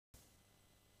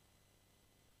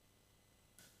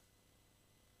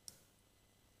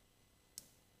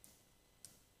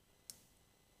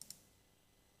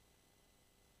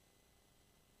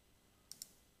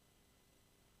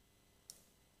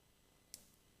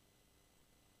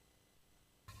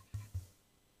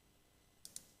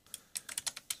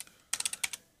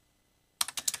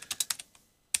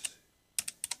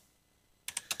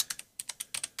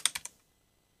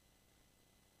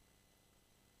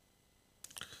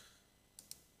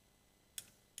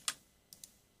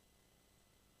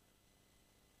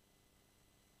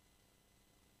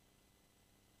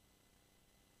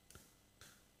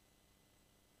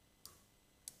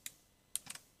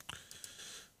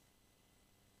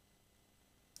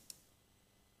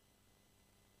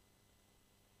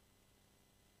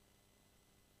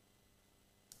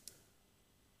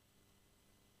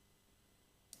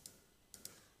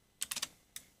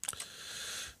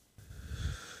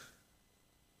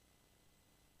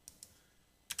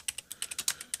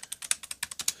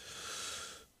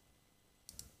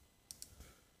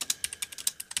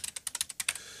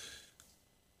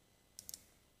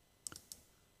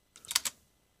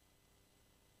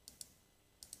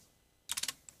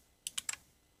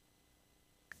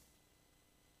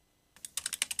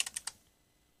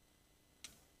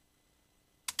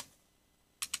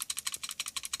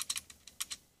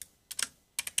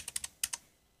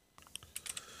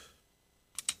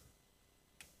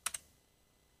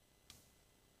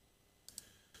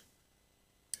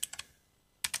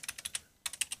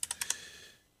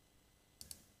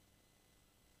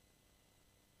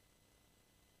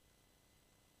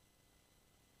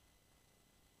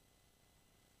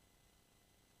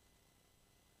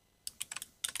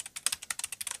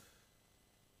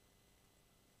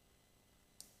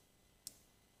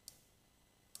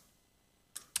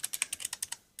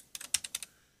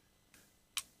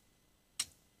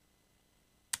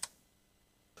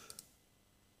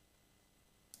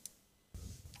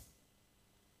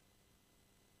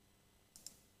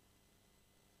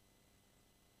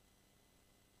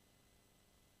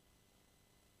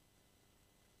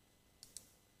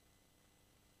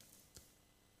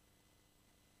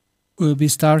We'll be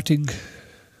starting.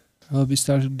 I'll be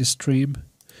starting the stream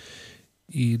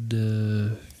in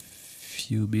a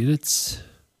few minutes.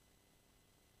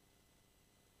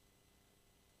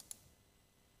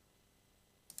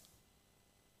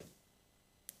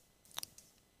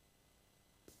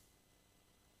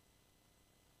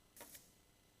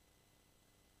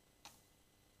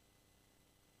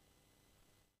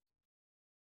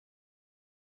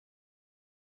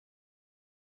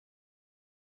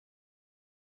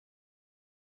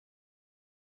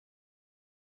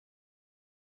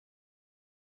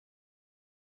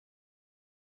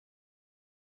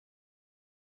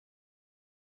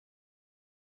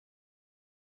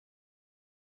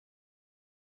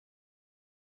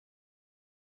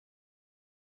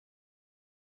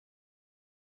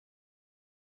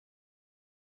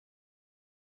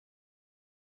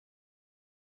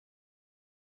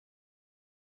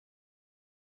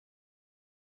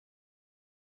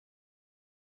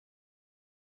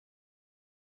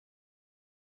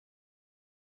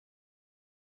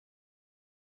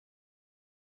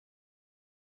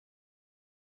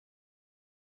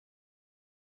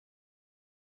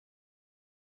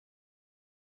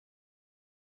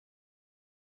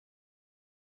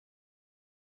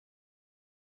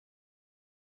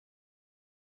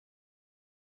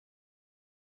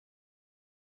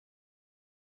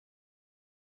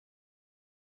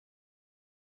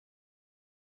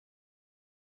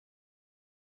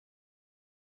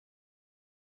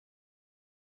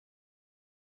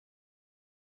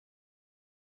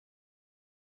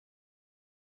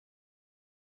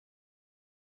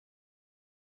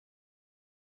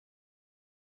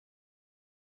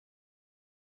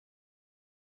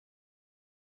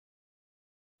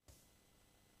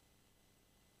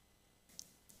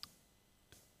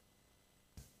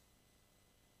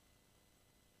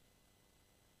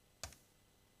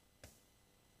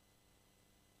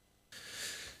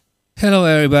 Hello,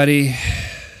 everybody.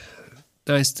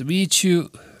 Nice to meet you.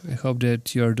 I hope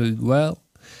that you are doing well.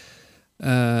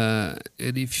 And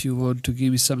if you want to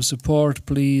give me some support,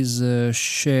 please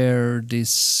share this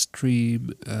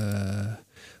stream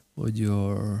on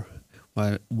your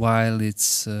while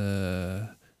it's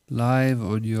live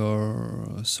on your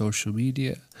social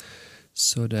media,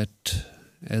 so that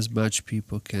as much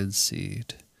people can see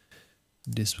it.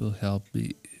 This will help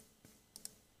me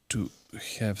to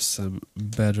have some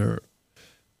better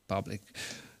public.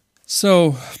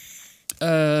 So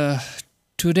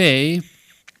today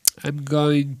I'm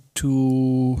going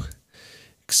to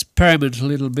experiment a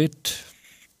little bit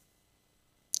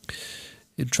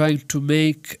in trying to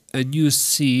make a new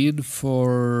scene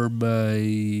for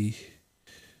my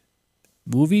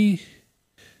movie.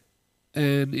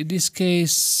 And in this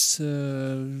case,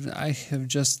 I have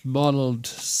just modeled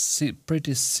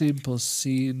pretty simple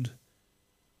scene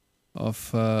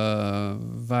of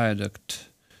viaduct,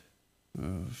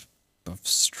 of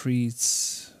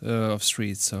streets, of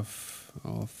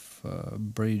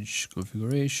bridge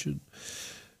configuration,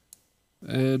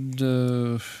 and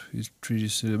it's 3D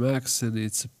Cinemax, and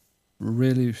it's a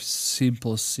really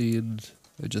simple scene.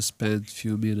 I just spent a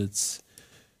few minutes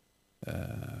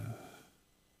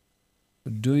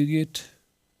doing it,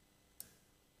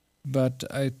 but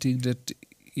I think that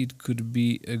it could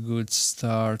be a good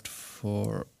start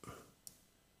for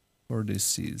this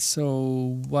scene.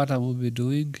 So what I will be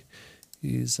doing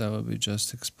is I will be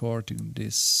just exporting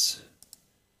this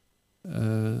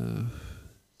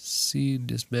scene,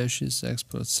 this meshes,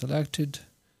 export selected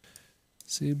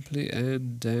simply,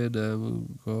 and then I will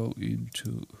go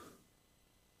into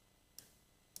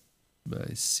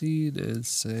my scene and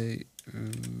say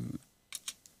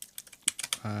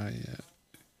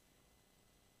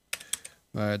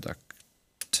viaduct.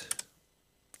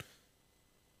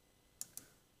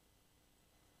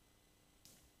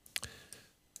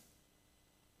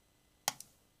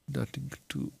 Nothing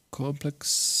too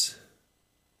complex.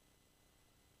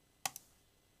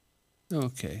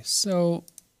 Okay, so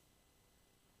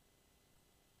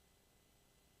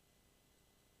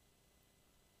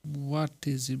what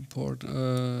is important?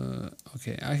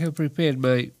 Okay, I have prepared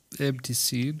my empty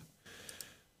scene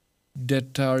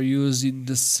that are using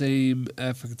the same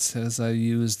effects as I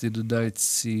used in the night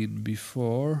scene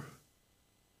before.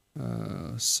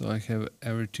 So I have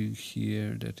everything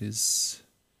here that is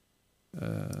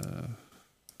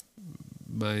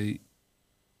my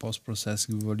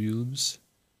post-processing volumes.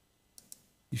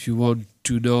 If you want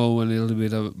to know a little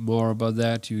bit more about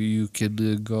that, you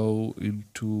can go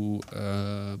into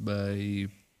my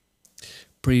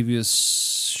previous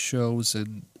shows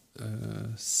and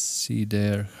see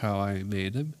there how I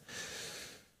made them.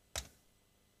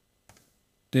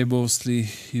 They mostly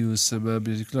use some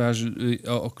ambient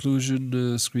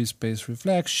occlusion, screen space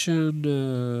reflection,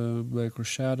 micro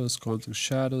shadows, contour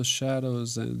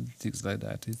shadows, and things like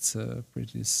that. It's a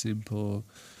pretty simple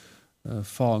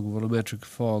fog, volumetric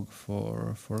fog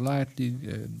for lighting,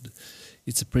 and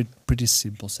it's a pretty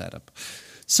simple setup.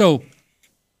 So,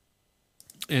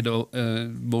 and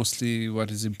mostly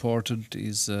what is important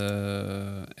is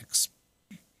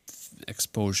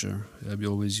exposure. I'm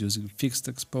always using fixed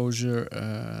exposure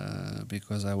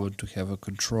because I want to have a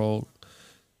control,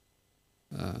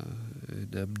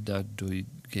 and I'm not doing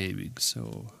gaming,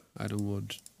 so I don't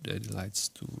want any lights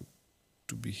to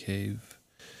behave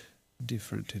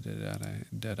differently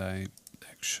that I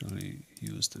actually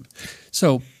use them.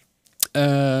 So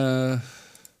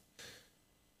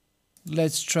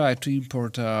let's try to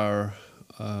import our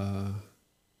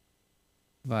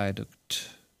viaduct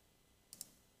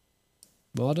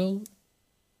model,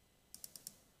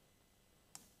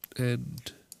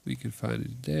 and we can find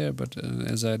it there, but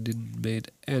as I didn't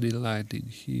made any lighting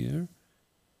here,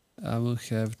 I will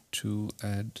have to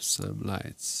add some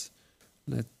lights.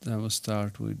 I will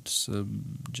start with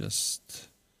some just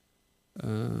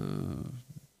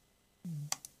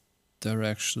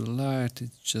directional light.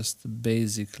 It's just the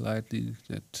basic lighting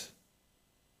that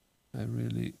I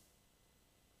really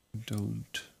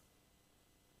don't.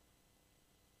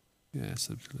 Yeah,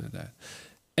 something like that.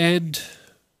 And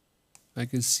I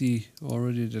can see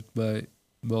already that my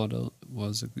model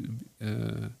was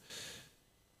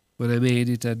when I made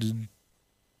it, I didn't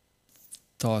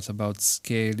thought about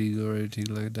scaling or anything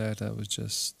like that. I was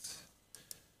just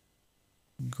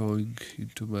going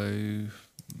into my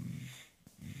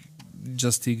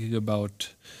just thinking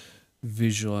about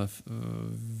visual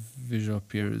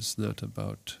appearance, not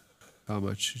about how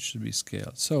much it should be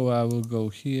scaled. So I will go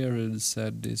here and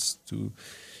set this to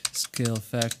scale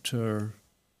factor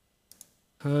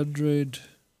 100,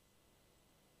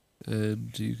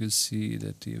 and you can see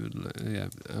that even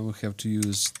I will have to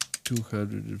use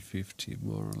 250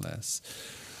 more or less.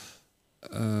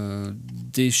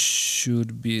 This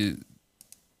should be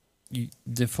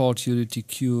default Unity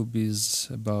cube is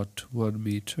about 1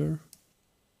 meter,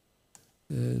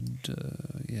 and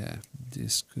yeah,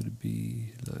 this could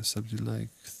be something like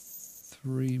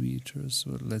 3 meters.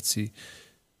 Well, let's see.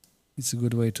 It's a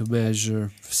good way to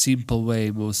measure. Most simple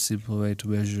way to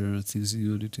measure things in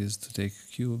Unity is to take a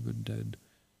cube, and then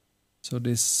so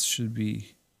this should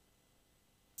be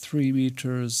 3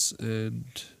 meters and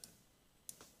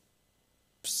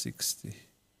 60.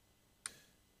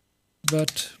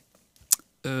 But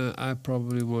I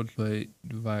probably want my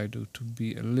divider to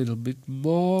be a little bit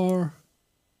more.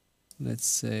 Let's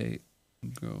say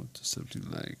go to something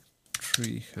like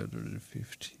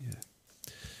 350. Yeah.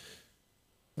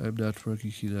 I'm not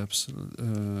working in absolute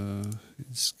in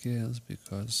scales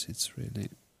because it's really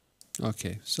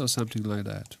okay. So something like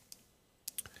that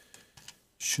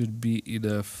should be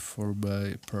enough for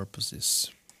my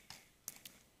purposes.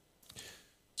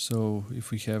 So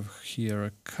if we have here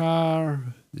a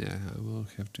car, yeah, I will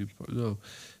have to import. No,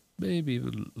 maybe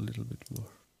even a little bit more.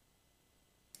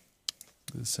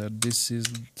 So this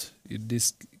isn't in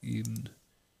this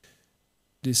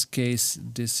case.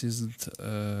 This isn't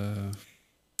a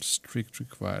strict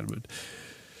requirement.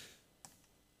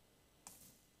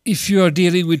 If you are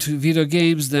dealing with video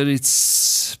games, then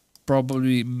it's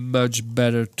probably much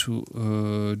better to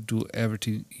do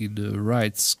everything in the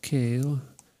right scale,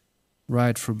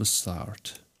 right from the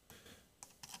start,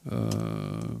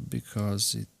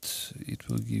 because it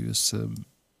will give you some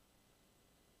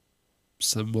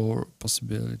more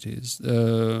possibilities.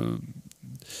 In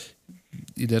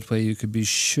that way, you can be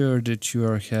sure that you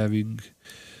are having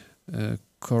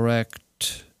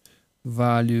correct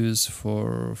values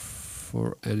for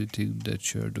anything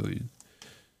that you're doing.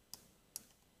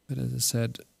 But as I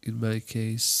said, in my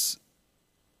case,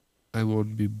 I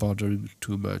won't be bothering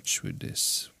too much with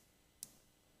this.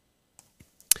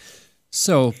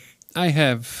 So I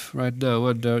have right now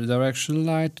one directional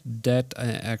light that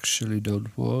I actually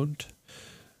don't want.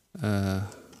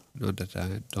 Not that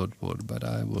I don't want, but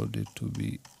I want it to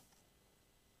be.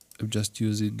 I'm just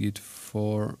using it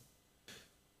for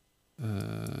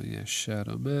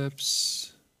shadow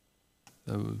maps.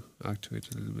 I will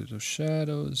activate a little bit of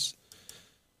shadows.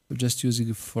 I'm just using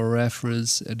it for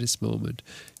reference at this moment,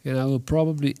 and I will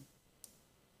probably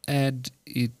add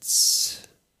its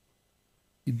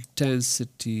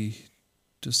intensity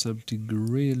to something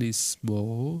really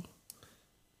small,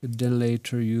 and then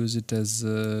later use it as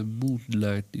mood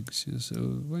lighting. So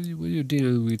when you're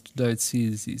dealing with night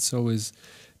scenes, it's always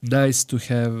nice to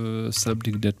have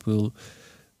something that will.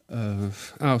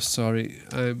 Oh, sorry,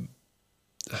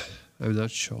 I'm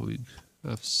not showing.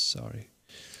 I'm sorry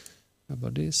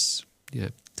about this. Yeah.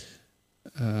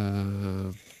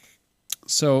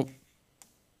 So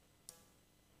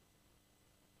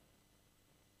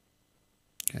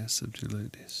yeah, something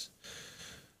like this.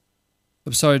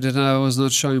 I'm sorry that I was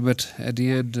not showing, but at the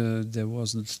end there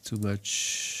wasn't too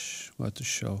much what to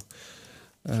show.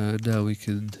 Now we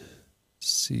can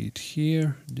see it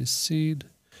here, this scene,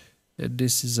 and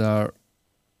this is our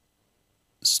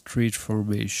street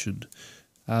formation.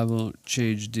 I will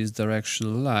change this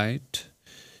directional light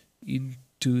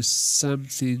into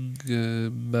something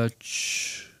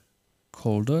much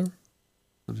colder,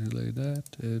 something like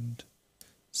that, and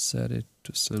set it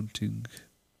to something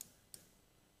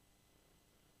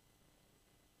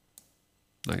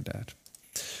like that.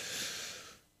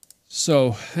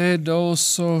 So, and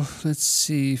also let's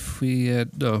see if we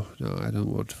no, I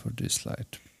don't want for this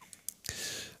light.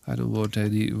 I don't want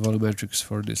any volumetrics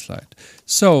for this light.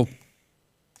 So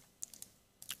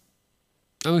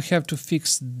I will have to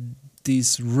fix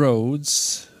these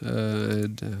roads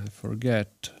and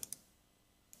forget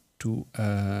to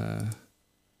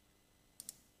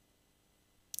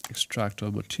extract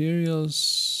all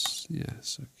materials.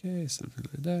 Yes, okay, something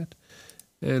like that.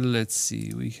 And let's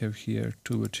see, we have here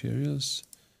two materials.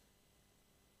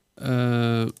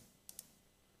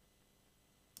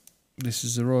 This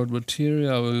is the road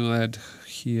material. I will add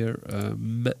here a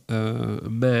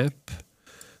map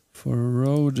for a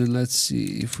road, and let's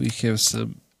see if we have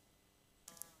some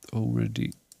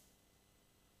already.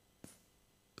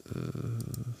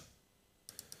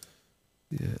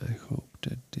 Yeah, I hope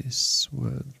that this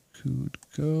one could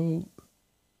go.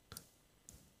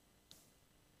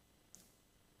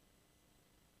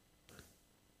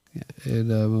 Yeah,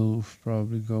 and I will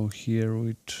probably go here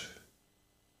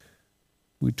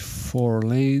with 4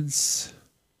 lanes,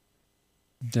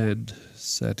 then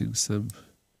setting some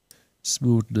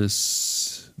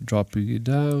smoothness, dropping it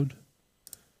down,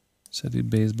 setting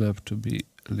base map to be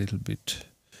a little bit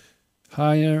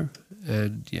higher,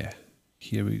 and yeah,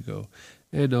 here we go.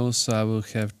 And also I will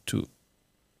have to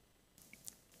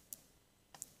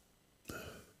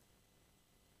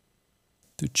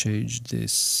change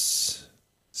this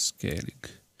scaling,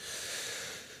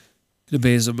 the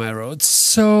base of my road.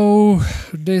 So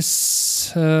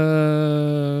this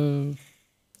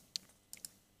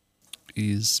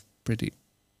is pretty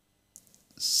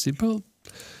simple.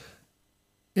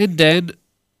 And then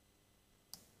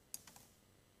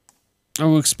I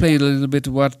will explain a little bit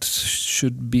what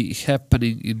should be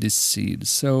happening in this scene.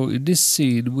 So in this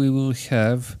scene we will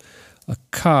have a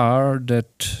car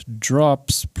that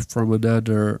drops from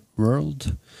another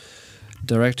world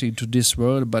directly into this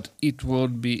world, but it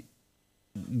won't be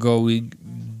going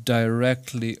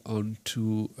directly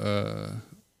onto in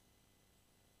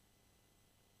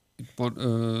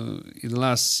the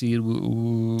last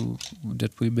scene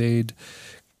that we made,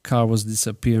 car was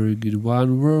disappearing in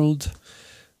one world.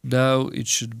 Now it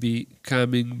should be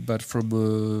coming, but from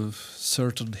a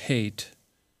certain height,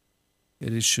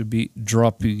 and it should be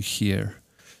dropping here,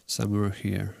 somewhere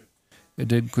here, and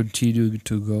then continuing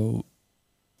to go.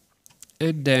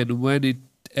 And then when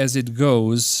as it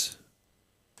goes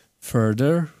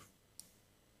further,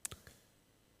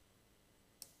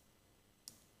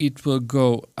 it will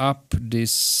go up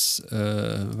this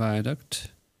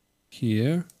viaduct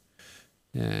here,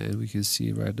 and we can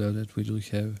see right now that we don't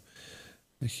have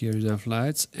here enough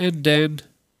lights, and then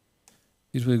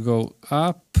it will go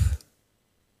up,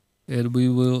 and we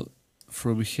will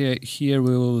from here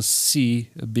we will see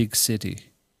a big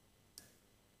city,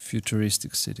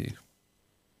 futuristic city.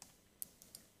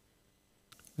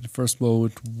 At the first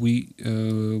moment we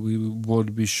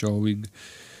won't be showing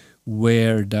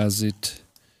where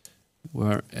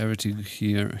everything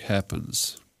here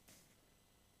happens.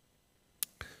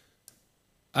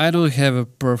 I don't have a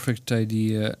perfect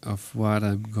idea of what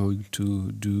I'm going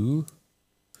to do,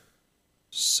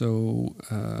 so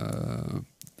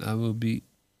I will be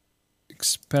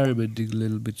experimenting a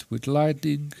little bit with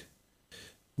lighting,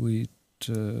 with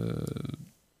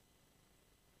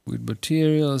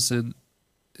materials and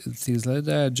things like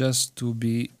that, just to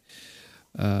be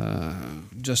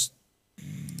just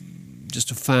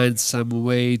to find some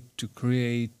way to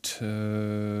create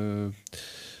a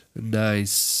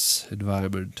nice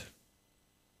environment.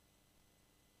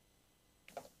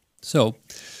 So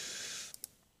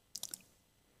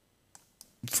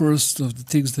first of the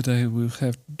things that I will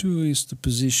have to do is to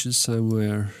position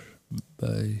somewhere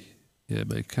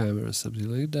my camera, something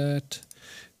like that.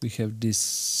 We have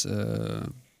this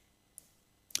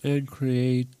and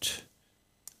create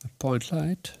a point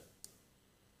light.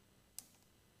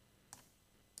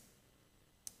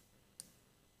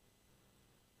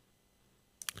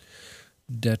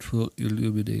 that will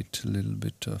illuminate a little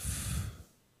bit of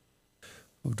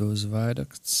those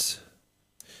viaducts,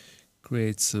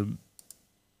 create some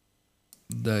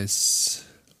nice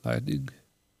lighting.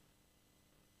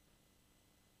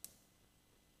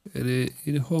 And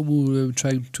in the whole movie I'm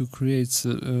trying to create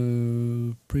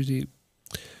a pretty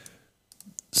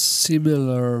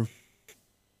similar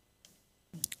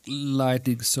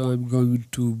lighting, so I'm going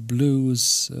to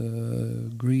blues,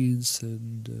 greens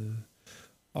and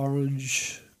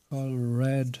orange color,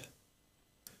 red.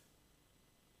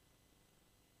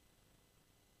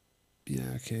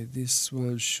 Yeah, okay, this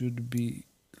one should be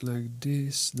like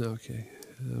this. No, okay,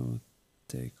 I will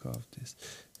take off this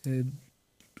and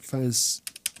find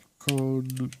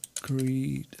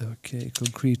concrete. Okay,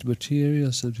 concrete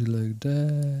material, something like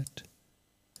that,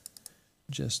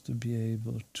 just to be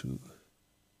able to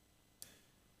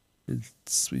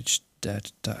switch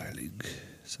that tiling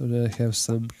so that I have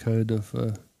some kind of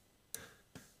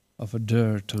a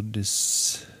dirt on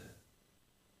this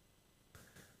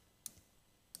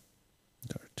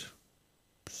dirt,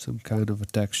 some kind of a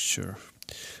texture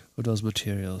of those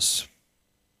materials.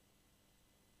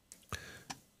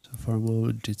 So for a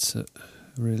moment it's a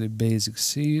really basic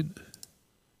scene.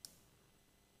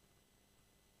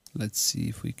 Let's see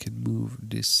if we can move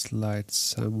this light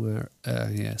somewhere.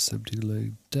 Yeah, something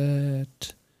like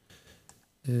that.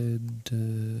 And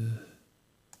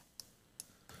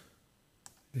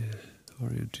yeah,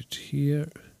 orient it here.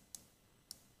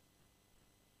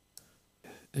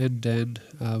 And then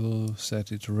I will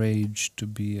set its range to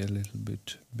be a little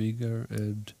bit bigger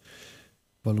and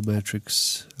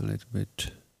volumetrics a little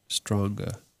bit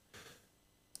stronger.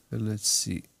 And let's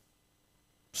see,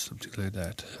 something like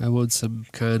that. I want some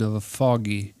kind of a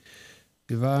foggy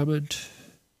environment,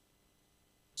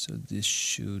 so this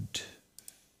should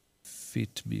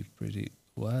fit me pretty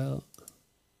well.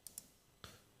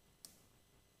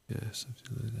 Yeah,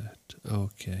 something like that.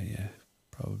 Okay, yeah,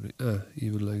 probably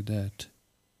even like that.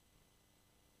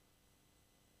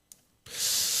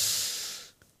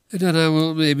 And then I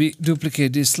will maybe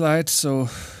duplicate this light, so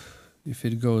if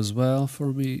it goes well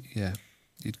for me, yeah,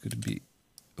 it could be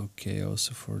okay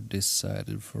also for this side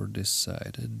and for this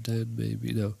side. And then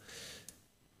maybe, no,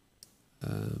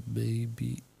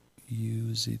 maybe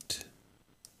use it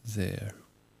there.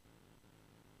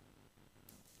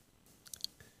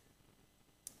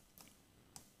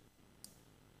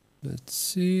 Let's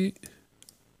see.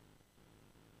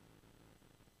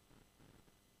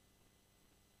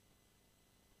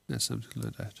 Yeah, something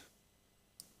like that.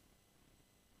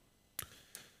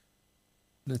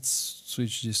 Let's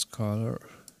switch this color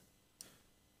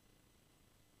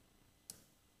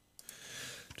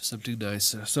to something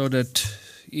nicer so that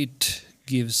it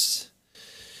gives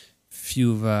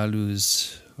few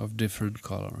values of different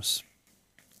colors.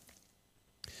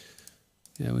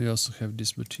 Yeah, we also have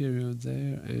this material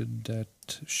there, and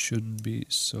that shouldn't be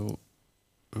so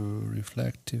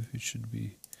reflective. It should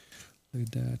be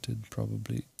like that and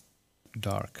probably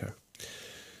darker.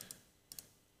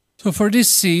 So for this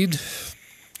scene,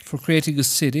 for creating a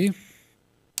city,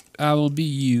 I will be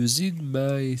using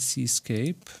my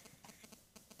seascape,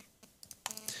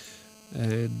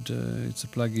 and it's a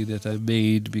plugin that I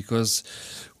made because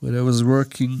when I was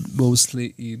working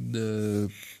mostly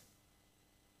in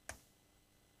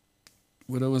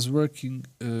when I was working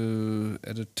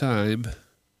at a time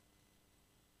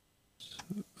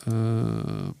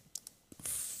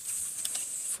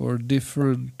for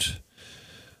different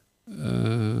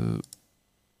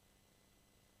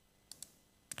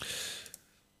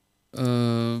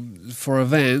for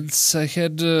events, I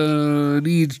had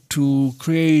need to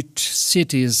create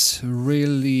cities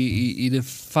really in a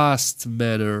fast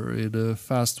manner, in a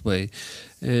fast way,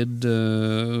 and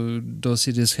those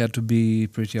cities had to be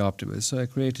pretty optimized. So I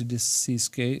created this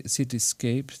cityscape.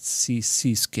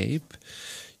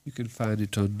 You can find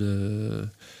it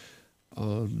on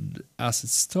Asset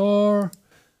Store,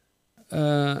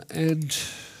 and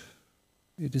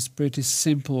it is pretty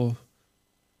simple.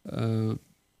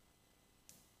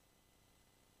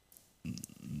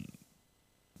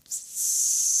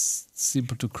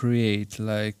 Simple to create,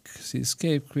 like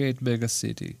seascape, create mega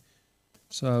city.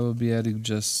 So I will be adding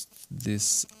just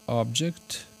this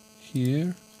object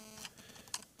here,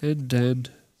 and then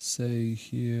say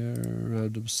here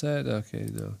random set. Okay,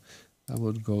 no, I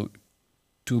won't go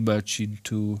too much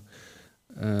into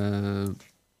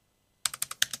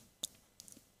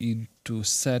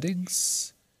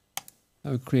settings.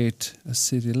 I'll create a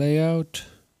city layout,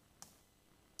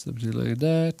 something like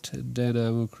that, and then I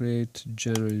will create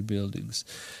generate buildings,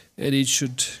 and it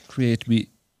should create me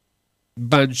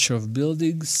bunch of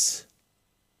buildings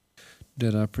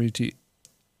that are pretty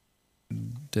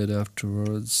then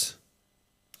afterwards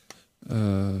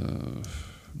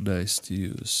nice to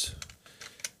use.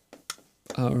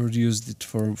 I already used it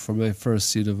for my first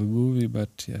scene of a movie,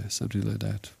 but yeah, something like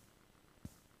that.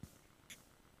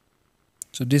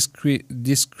 So this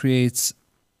creates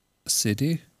a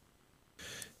city,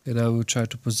 and I will try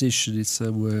to position it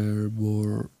somewhere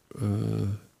more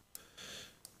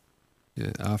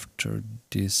after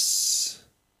this,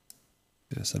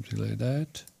 something like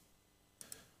that,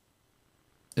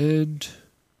 and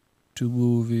to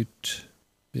move it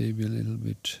maybe a little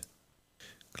bit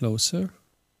closer.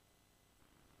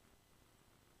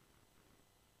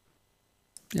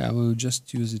 Yeah, we'll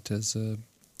just use it as a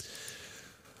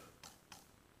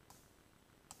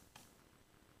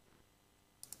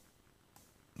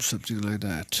something like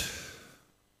that.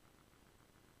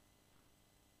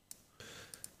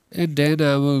 And then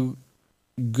I will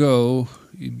go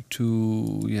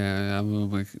into, I will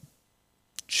like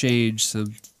change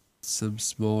some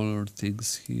smaller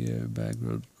things here,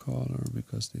 background color,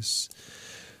 because this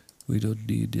we don't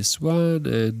need this one,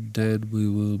 and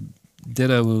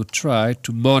then I will try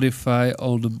to modify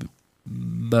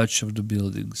much of the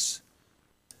buildings.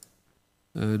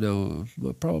 No,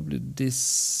 well, probably this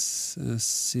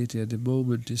city at the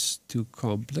moment is too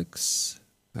complex.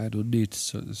 I don't need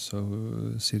city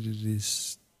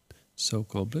is so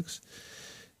complex,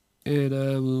 and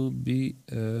I will be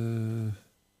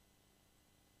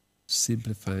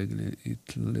simplifying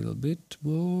it a little bit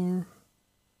more.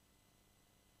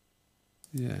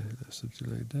 Yeah, something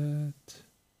like that.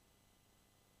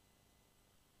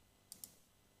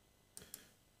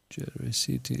 Generate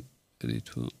city, and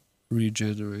it will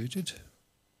regenerate it.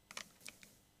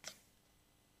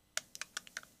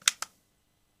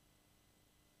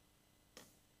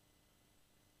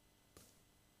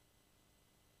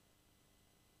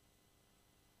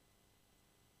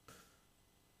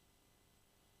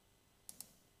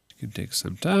 It can take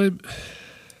some time.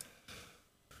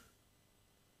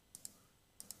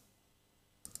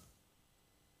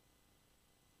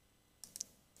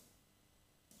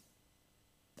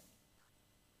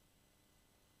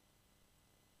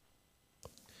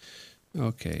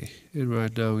 Okay, and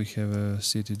right now we have a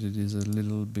city that is a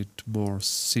little bit more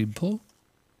simple.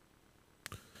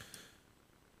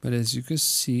 But as you can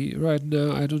see, right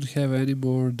now I don't have any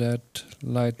more that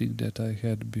lightning that I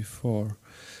had before.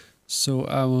 So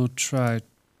I will try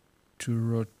to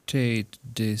rotate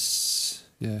this,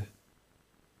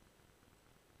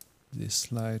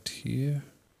 this light here.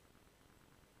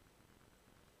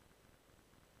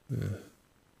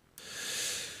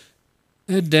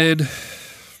 And then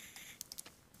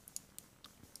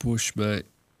push my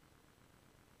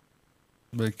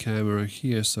camera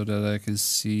here so that I can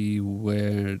see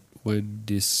when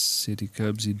this city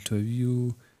comes into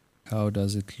view, how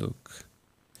does it look.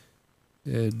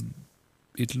 And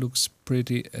it looks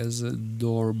pretty as a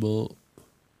normal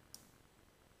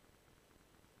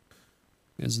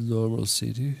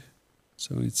city,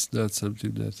 so it's not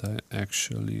something that I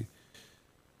actually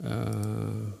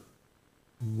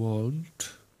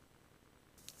want.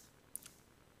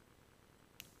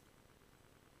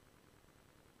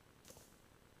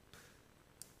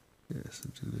 Yeah,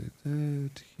 something like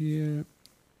that here.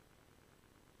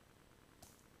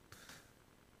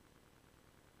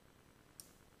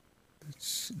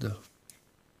 No,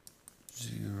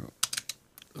 0.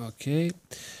 Okay.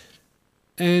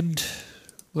 And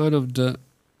one of the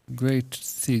great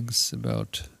things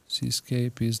about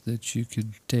Seascape is that you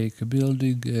can take a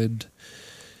building and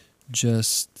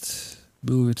just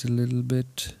move it a little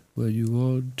bit where you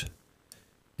want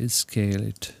and scale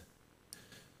it.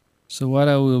 So what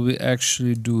I will be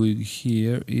actually doing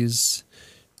here is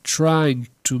trying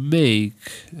to make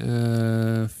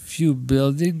a few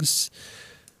buildings,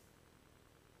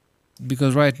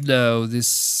 because right now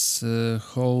this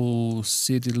whole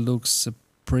city looks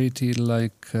pretty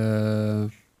like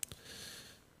a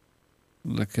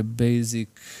basic,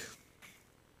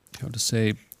 how to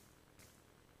say,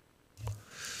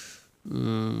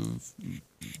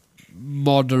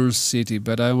 modern city,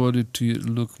 but I want it to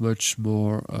look much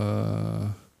more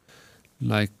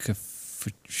like a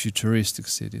futuristic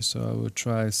city. So I will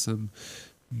try some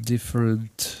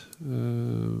different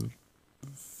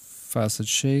facet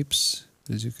shapes.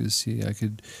 As you can see, I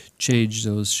can change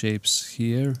those shapes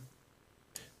here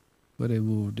when I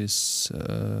move this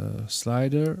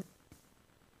slider.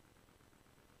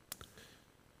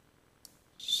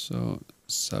 So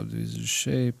subdivision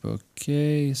shape,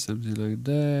 okay, something like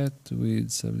that, with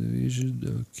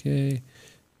subdivision, okay,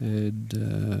 and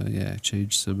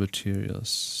change some materials.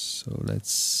 So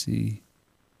let's see.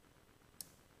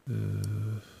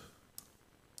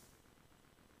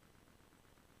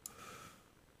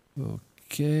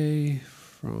 Okay,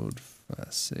 front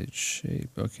facade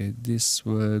shape. Okay, this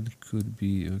one could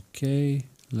be okay.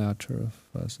 Lateral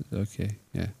facade. Okay,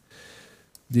 yeah.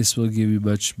 This will give you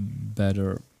much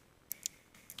better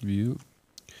view.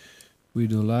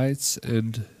 Window lights,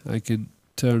 and I can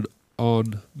turn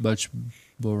on much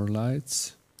more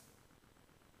lights.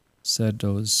 Set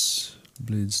those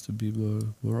blinds to be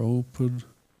more open,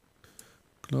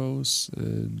 close,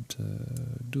 and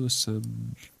do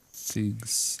some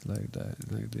things like that,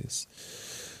 like this.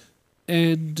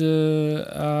 And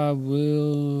I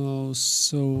will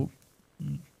also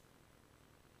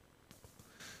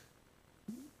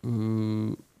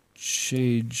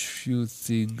change few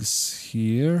things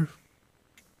here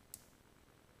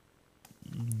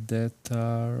that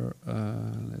are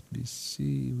let me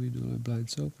see, window and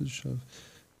blinds open, show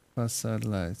facade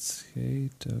lights,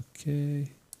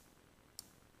 okay,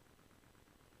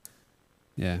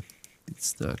 yeah,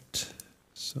 it's not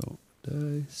so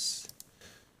nice.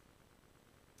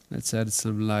 Let's add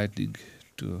some lighting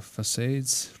to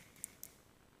facades,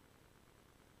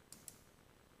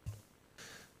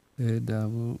 and I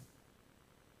will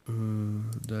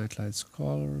night lights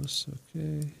colors,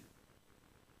 okay.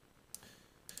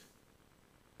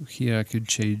 Here I can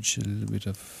change a little bit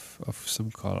of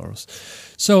some colors.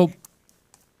 So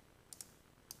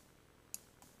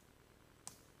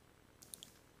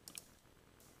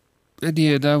at the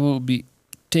end I will be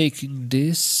taking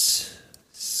this,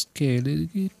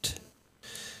 scaling it,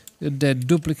 and then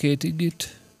duplicating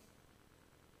it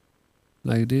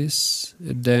like this,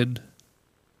 and then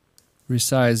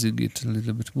resizing it a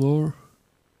little bit more,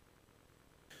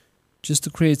 just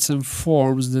to create some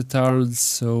forms that aren't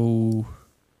so,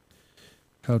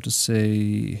 how to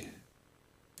say,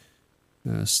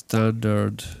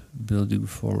 standard building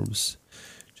forms,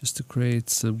 just to create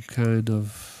some kind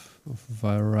of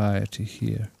variety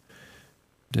here.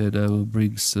 Then I will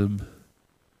bring some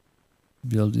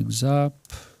buildings up,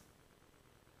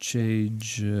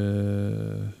 change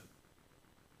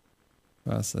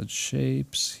facade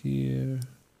shapes here,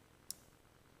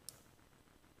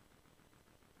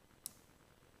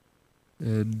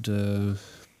 and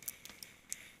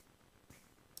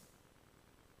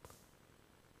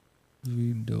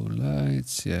window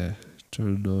lights, yeah,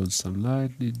 turn on some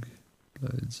lightning,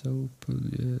 lines open,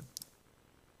 yeah.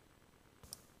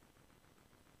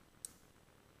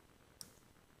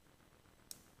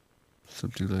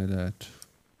 Something like that.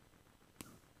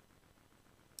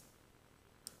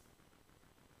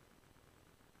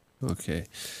 Okay.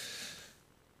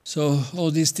 So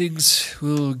all these things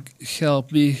will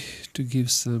help me to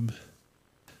give some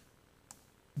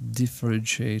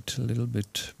differentiate a little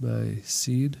bit my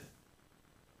scene.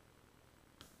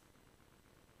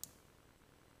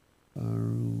 A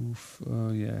roof,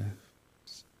 oh yeah.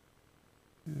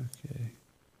 Okay.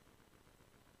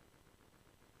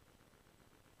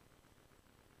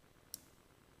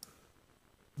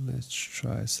 Let's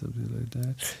try something like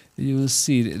that. And you will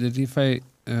see that if I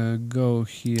go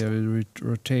here and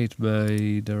rotate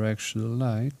my directional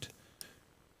light,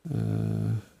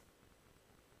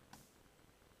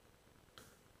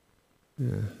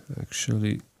 yeah,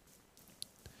 actually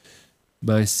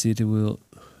my city will,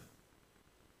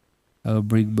 I'll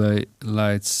bring my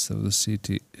lights of the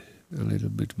city a little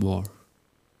bit more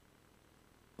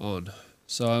on.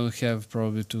 So I will have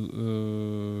probably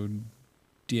to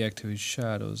deactivate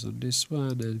shadows on this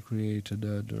one and create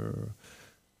another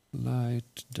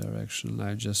light, directional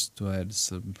light, just to add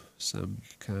some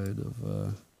kind of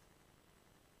a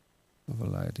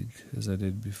lighting as I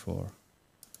did before.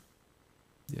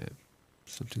 Yeah,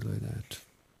 something like that.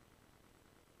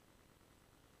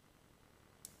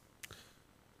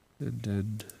 And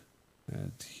then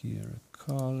add here a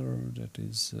color that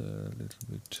is a little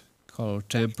bit color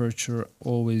temperature.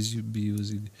 Always you be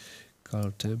using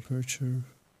color temperature.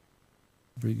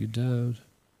 Bring it down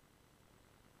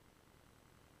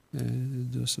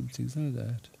and do some things like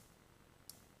that.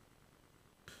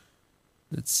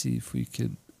 Let's see if we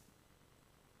can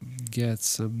get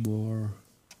some more,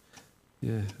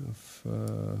 yeah, of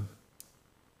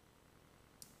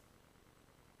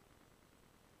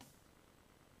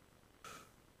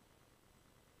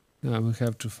now we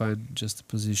have to find just a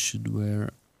position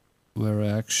where I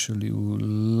actually would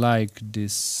like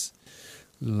this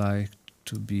light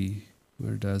to be.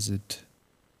 Where does it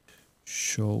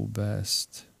show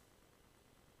best?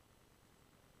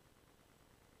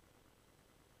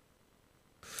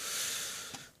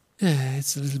 Yeah,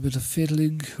 it's a little bit of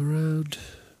fiddling around.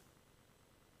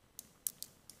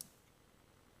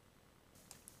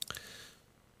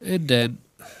 And then,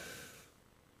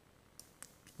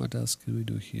 what else can we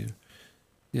do here?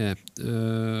 Yeah,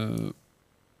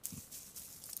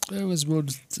 I was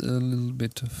wanted a little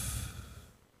bit of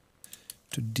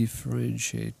to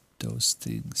differentiate those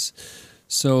things.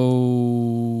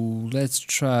 So let's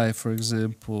try, for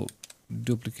example,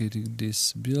 duplicating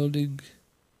this building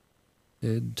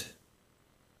and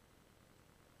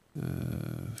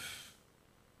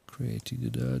creating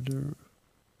another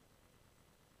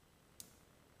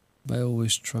by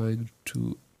always trying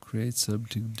to create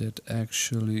something that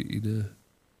actually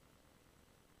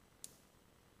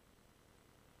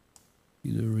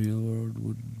in a real world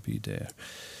wouldn't be there.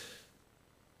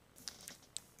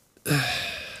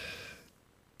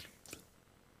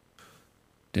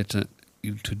 That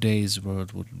in today's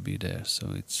world wouldn't be there.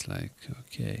 So it's like,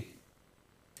 okay,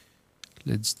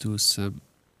 let's do some,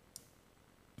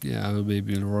 yeah,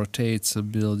 maybe rotate some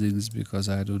buildings because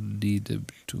I don't need them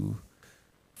to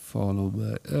follow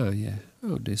my, oh yeah,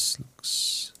 oh this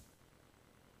looks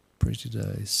pretty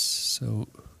nice. So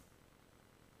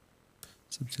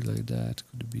something like that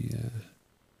could be a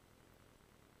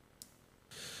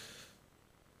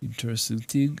interesting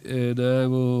thing. And I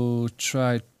will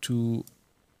try to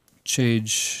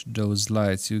change those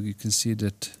lights. You can see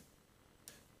that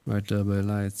right now my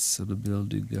lights on the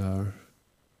building are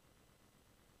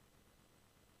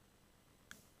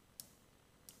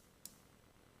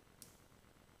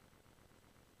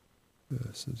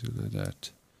something like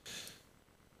that.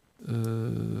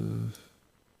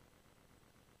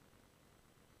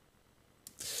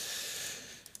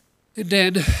 And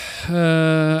then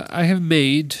I have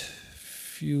made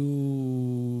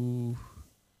few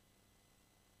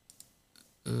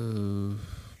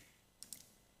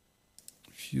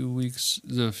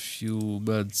few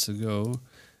months ago.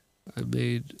 I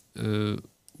made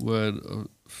one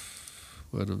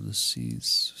of the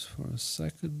scenes for a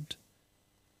second.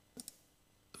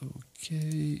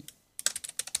 Okay,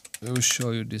 I will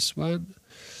show you this one.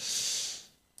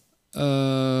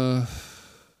 You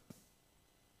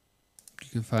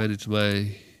can find it on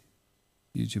my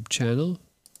YouTube channel.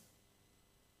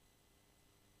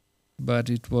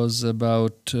 But it was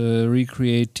about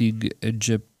recreating a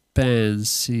Japan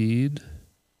scene.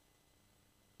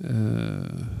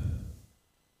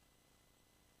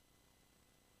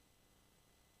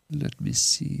 Let me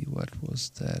see, what was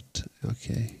that?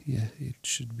 Okay, yeah, it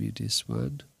should be this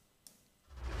one.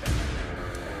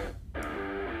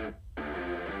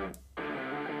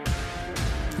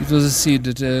 It was a scene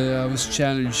that I was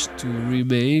challenged to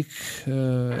remake,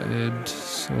 and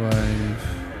so I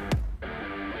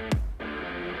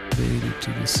made it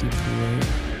in a simple way.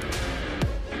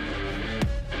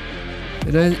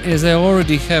 And as I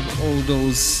already have all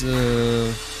those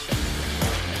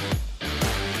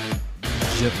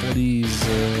Japanese,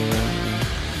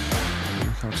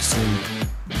 how to say,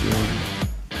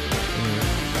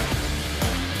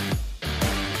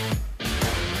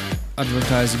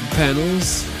 advertising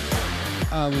panels,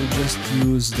 I will just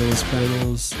use those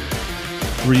panels,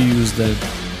 reuse them.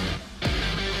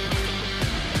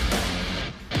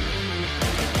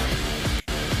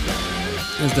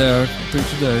 As they are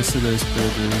pretty nice, and I spent a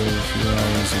few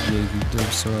hours of making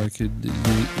them, so I can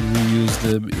reuse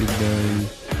them in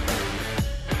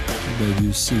my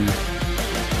new scene.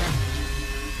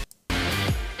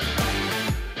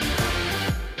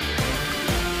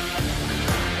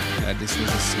 Yeah, this was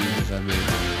a scene that I made.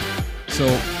 So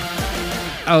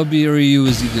I'll be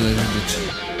reusing a little bit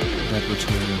that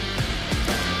material.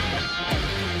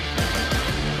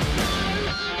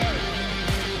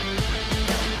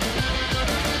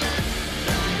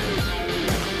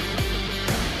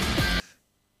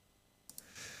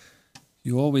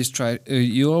 You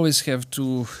always have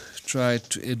to try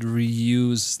to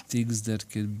reuse things that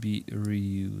can be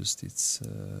reused. It's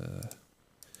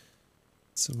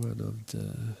one of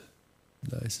the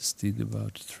nicest thing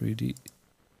about 3D,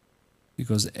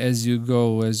 because as you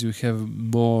go, as you have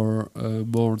more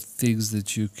things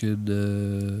that you can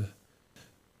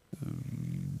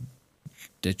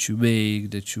that you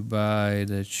make, that you buy,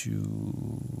 that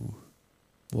you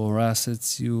more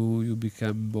assets, you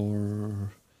become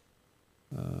more.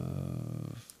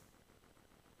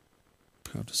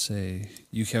 How to say,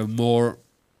 you have more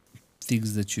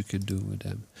things that you can do with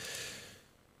them.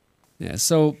 Yeah,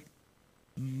 so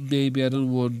maybe I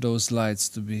don't want those lights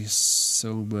to be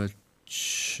so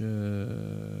much.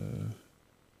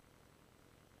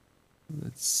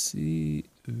 Let's see,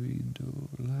 window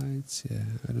lights. Yeah,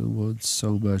 I don't want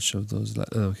so much of those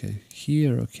lights. Okay,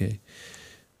 here, okay.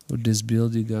 On this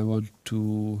building, I want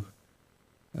to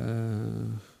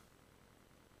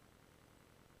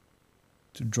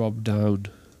drop down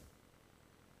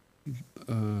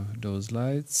those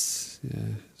lights,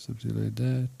 yeah, something like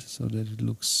that, so that it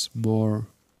looks more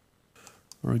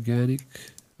organic.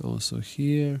 Also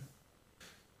here,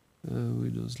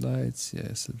 Windows lights,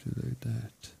 yeah, something like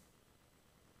that.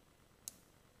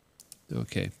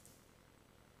 Okay.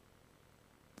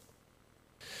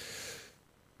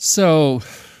 So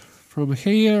from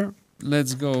here,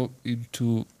 let's go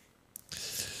into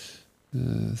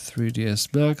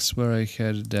 3ds Max, where I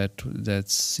had that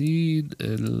scene,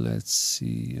 and let's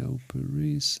see, open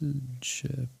recent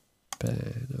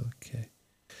Japan. Okay,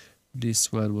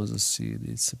 this one was a scene.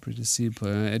 It's pretty simple.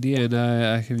 At the end,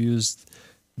 I have used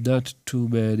not too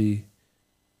many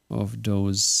of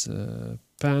those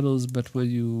panels, but when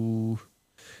you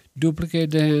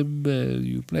duplicate them,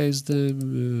 you place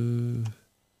them,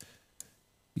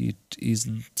 it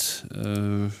isn't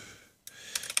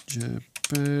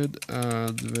Japan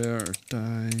advertising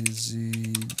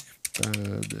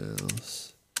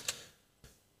panels.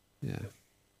 Yeah.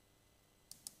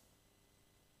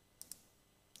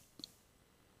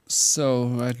 So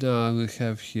right now we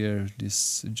have here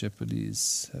this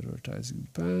Japanese advertising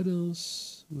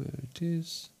panels. Where it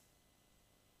is?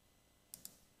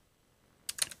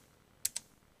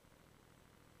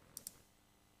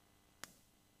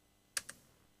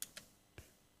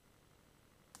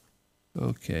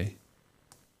 Okay.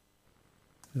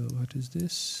 So what is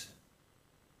this?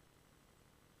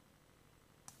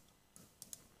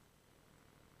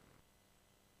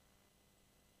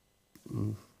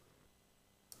 Mm.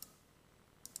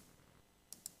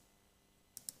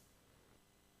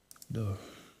 No.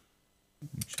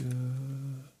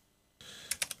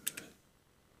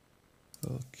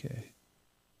 Okay.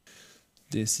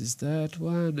 This is that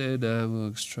one, and I will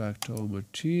extract all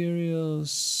materials,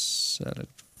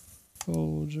 select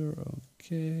folder,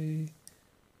 okay.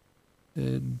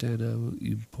 And then I will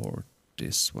import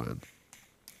this one.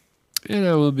 And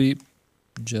I will be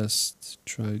just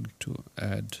trying to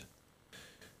add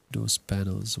those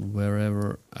panels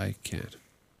wherever I can.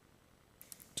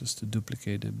 Just to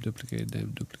duplicate them, duplicate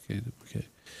them, duplicate them. Okay.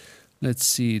 Let's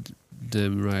see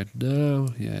them right now.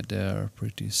 Yeah, they are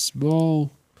pretty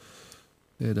small.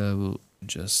 And I will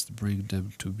just bring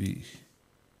them to be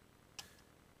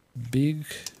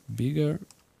bigger,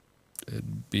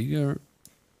 and bigger.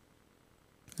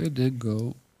 And then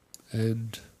go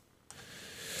and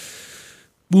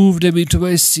move them into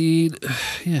my scene.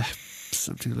 Yeah,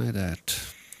 something like that.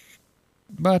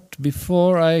 But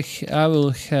before I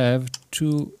will have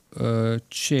to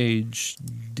change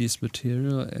this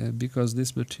material, because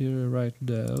this material right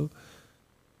now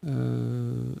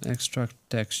extract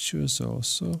textures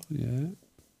also, yeah.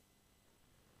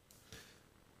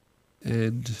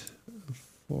 And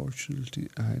unfortunately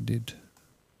I did,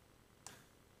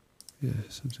 yeah,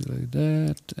 something like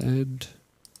that. And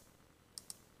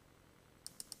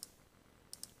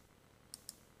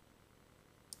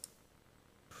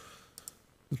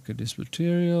look at this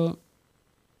material,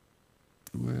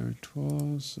 where it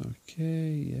was.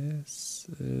 Okay, yes,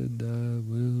 and I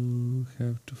will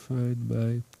have to find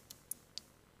my,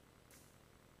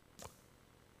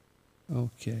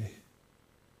 okay,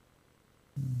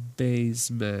 base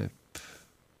map.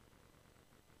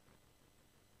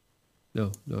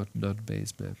 No, not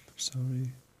base map,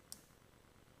 sorry.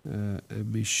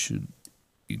 Emission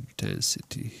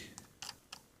intensity.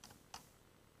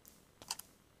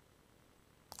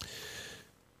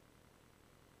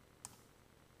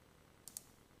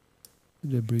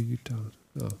 And I bring it down.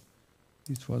 Oh,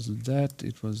 it wasn't that,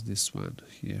 it was this one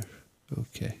here.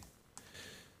 Okay.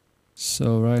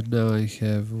 So right now I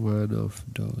have one of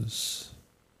those.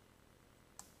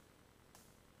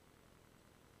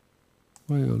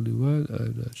 Why only one?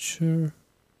 I'm not sure.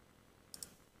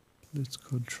 Let's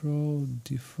control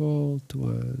default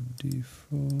one,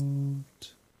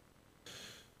 default.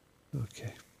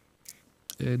 Okay.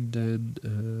 And then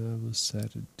I will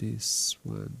set this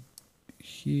one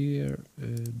here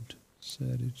and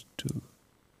set it to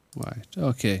white.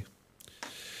 Okay.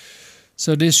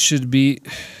 So this should be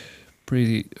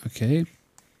pretty okay.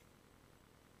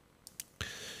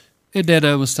 And then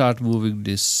I will start moving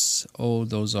all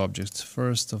those objects.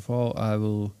 First of all, I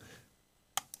will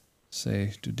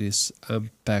say to this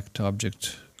unpacked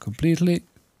object completely.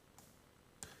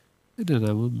 And then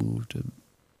I will move them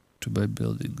to my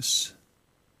buildings.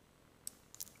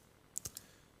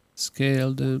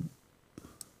 Scale them.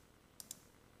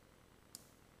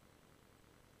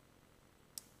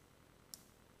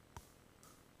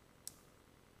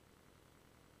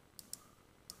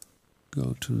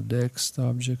 Go to the next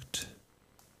object.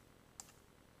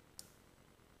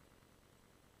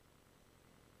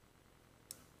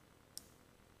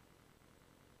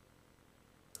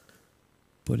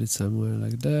 Put it somewhere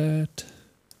like that.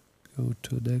 Go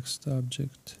to next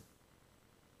object.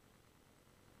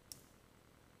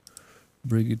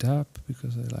 bring it up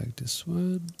because I like this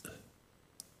one.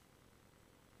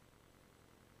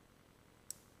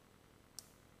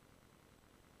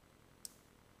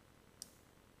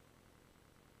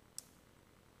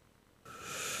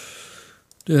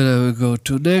 Then I will go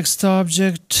to next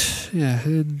object, yeah,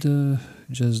 and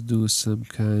just do some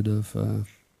kind of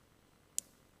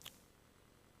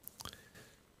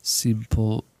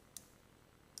simple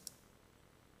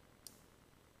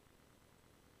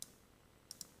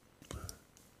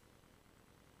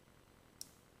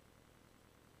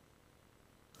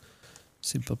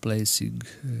placing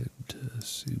and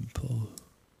simple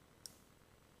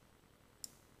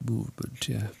movement,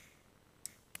 yeah.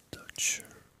 Not sure.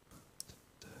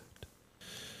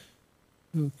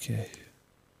 Okay.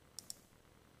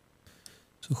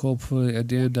 So hopefully at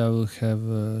the end I will have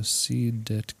a scene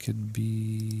that can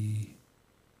be...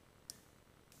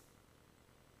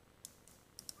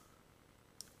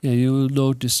 Yeah, you will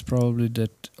notice probably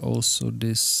that also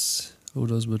all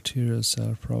those materials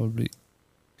are probably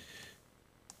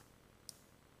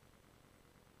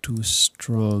too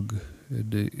strong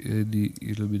in the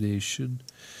illumination,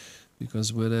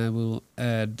 because when I will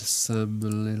add some a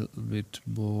little bit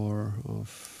more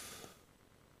of...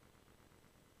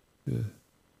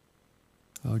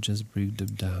 I'll just bring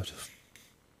them down.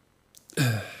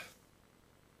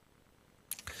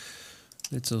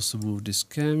 Let's also move this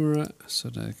camera so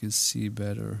that I can see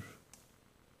better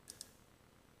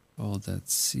all that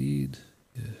scene.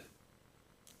 Yeah.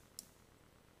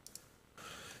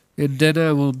 And then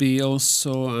I will be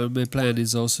also, my plan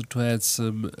is also to add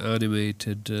some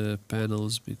animated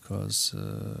panels, because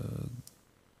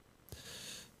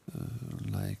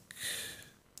like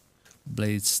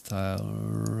blade style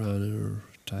or other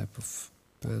type of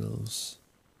panels.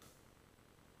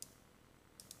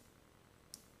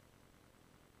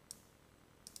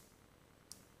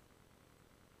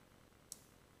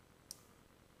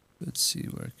 Let's see,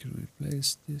 where can we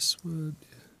place this one?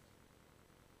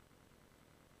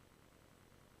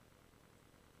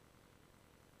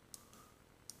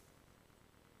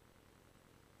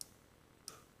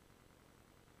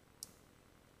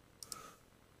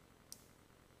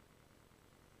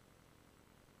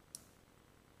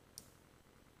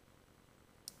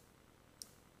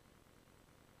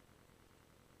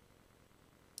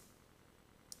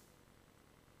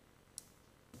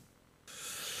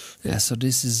 Yeah, so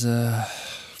this is this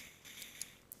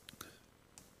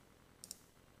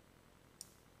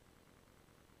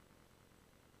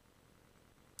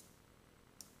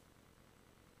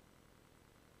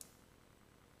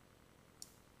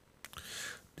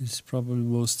is probably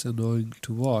most annoying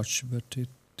to watch, but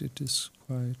it is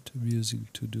quite amusing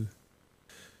to do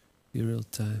in real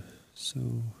time. So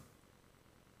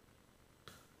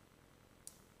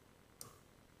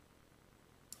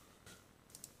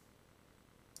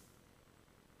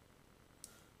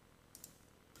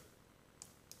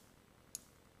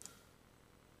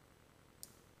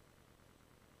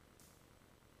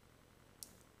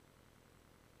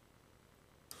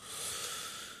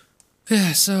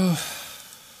yeah, so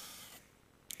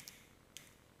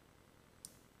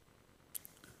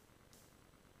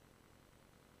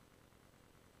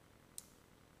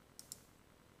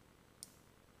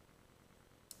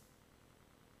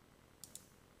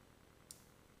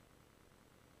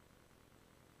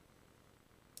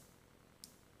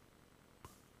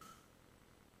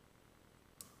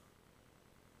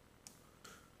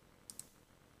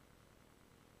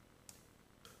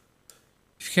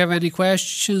if you have any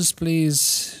questions,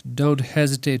 please don't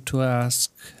hesitate to ask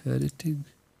anything.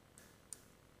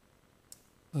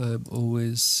 I'm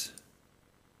always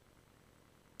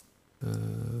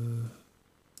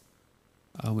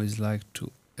like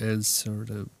to answer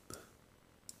them.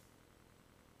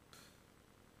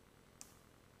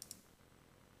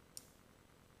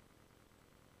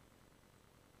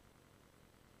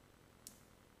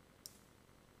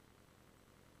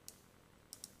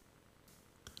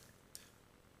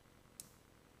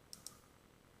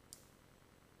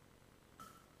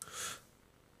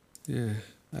 Yeah,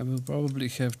 I will probably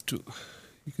have to...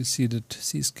 You can see that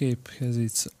Seascape has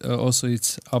its also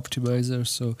its optimizer.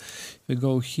 So if I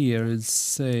go here and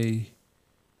say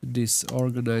this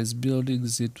organize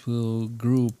buildings, it will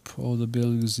group all the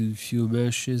buildings in few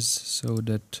meshes so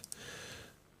that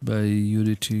my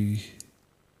Unity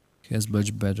has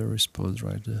much better response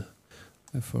right now.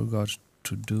 I forgot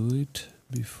to do it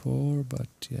before, but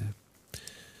yeah,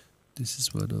 this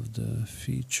is one of the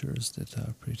features that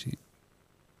are pretty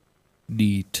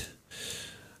neat.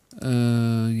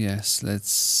 Yes,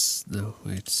 no,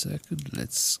 wait a second,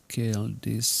 let's scale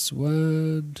this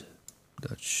one.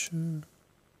 Not sure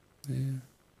where.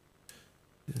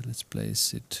 Yeah, let's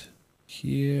place it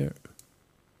here.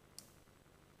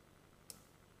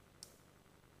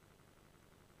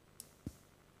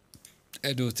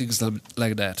 And do things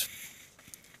like that.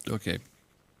 Okay.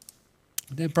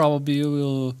 Then probably you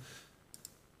will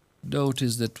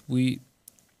notice that we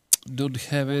don't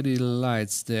have any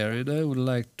lights there, and I would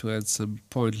like to add some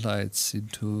point lights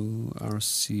into our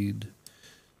scene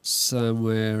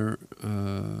somewhere,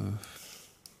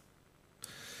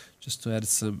 just to add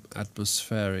some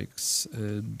atmospherics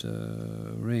and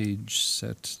range,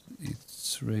 set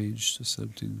its range to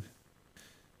something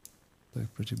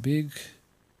like pretty big.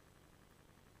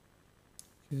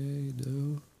 Okay,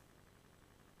 no.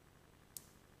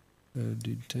 And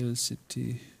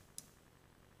intensity,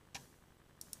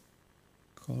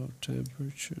 color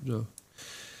temperature, no.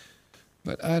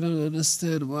 But I don't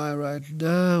understand why right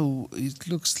now it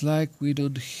looks like we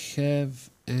don't have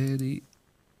any.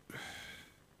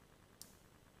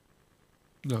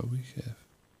 No, we have.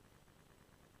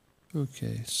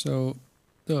 Okay, so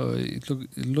no, it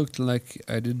looked like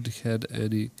I didn't had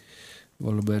any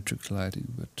volumetric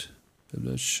lighting, but I'm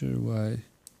not sure why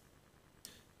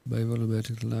my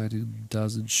volumetric lighting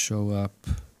doesn't show up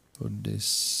on this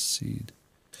scene.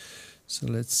 So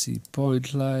let's see,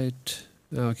 point light.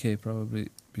 Okay, probably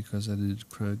because I didn't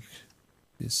crank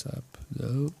this up.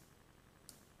 No.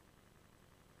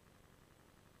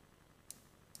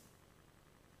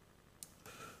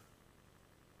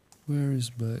 Where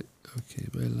is my... Okay,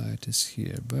 my light is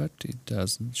here, but it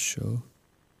doesn't show.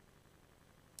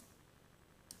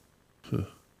 Huh.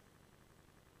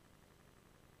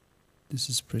 This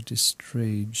is pretty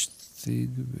strange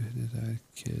thing that I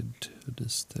can't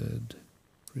understand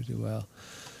pretty well.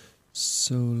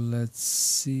 So let's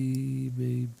see,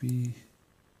 maybe...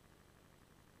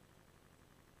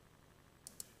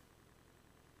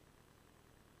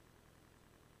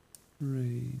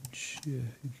 range, yeah,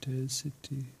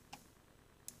 intensity.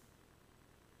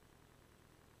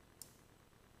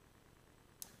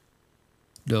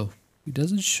 No, it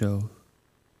doesn't show.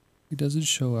 It doesn't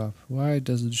show up. Why it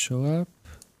doesn't show up?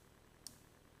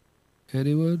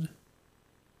 Anyone?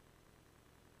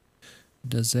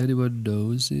 Does anyone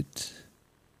knows it?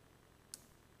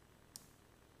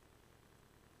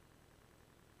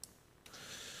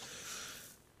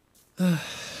 Let's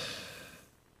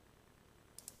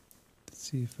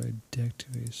see if I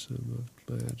deactivate some of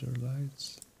my other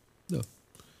lights. No,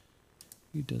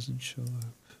 it doesn't show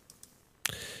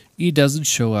up. It doesn't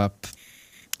show up.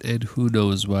 And who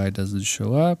knows why it doesn't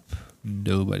show up?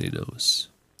 Nobody knows.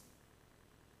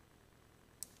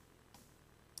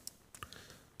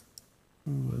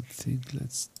 One thing,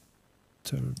 let's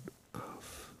turn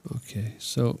off. Okay,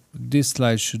 so this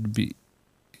light should be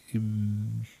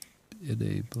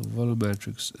enable,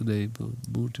 volumetrics enable,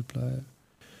 multiplier,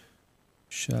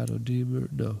 shadow dimmer.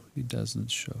 No, it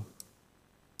doesn't show.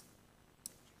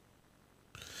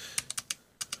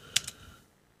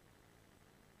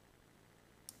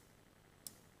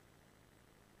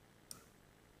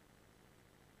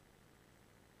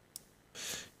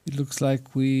 It looks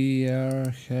like we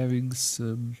are having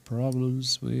some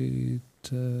problems with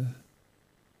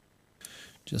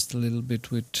just a little bit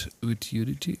with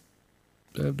Unity.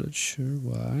 I'm not sure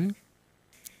why.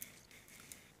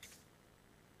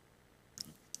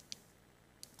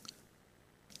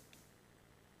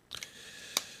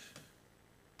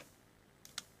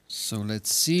 So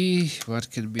let's see what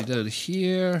can be done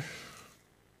here.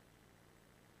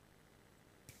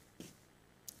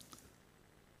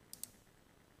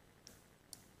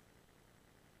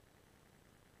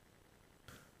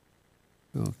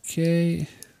 Okay.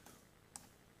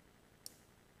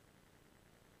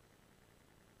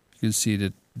 You can see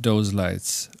that those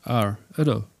lights are, I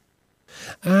know.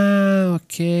 Ah,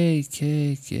 okay,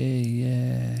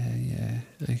 yeah.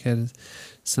 I had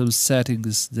some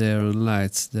settings there on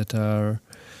lights that are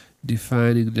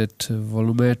defining that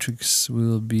volumetrics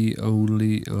will be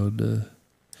only on the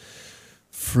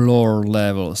floor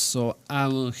level. So I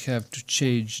will have to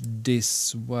change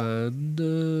this one.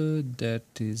 That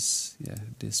is, yeah,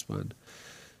 this one.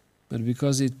 But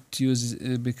because it uses,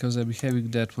 because I'm having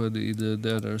that one in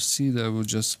another scene, I will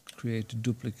just create a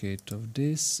duplicate of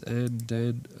this and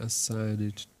then assign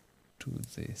it to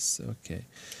this. Okay.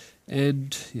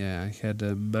 And yeah, I had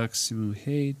a maximum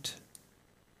height,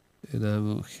 and I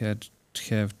will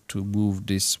have to move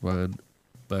this one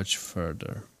much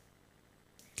further.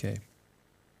 Okay.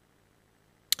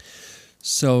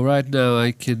 So right now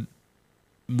I can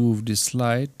move this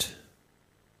light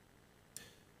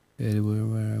anywhere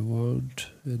where I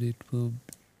want, and it will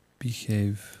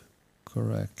behave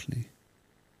correctly.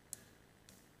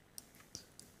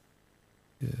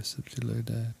 Yeah, something like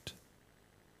that.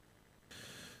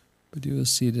 But you will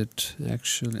see that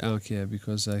actually, okay,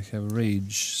 because I have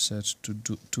range set to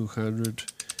 200,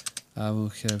 I will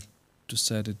have to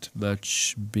set it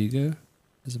much bigger,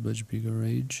 as a much bigger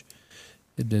range,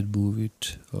 and then move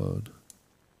it on,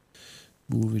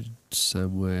 move it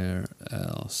somewhere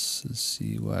else and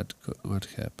see what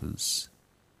happens.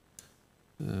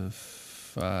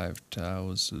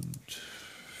 5,000,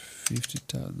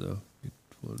 50,000. No, it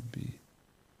won't be.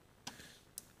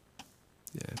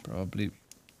 Yeah, probably.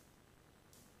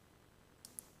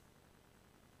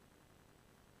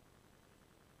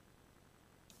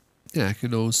 Yeah, I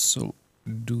can also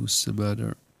do some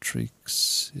other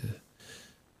tricks. Yeah,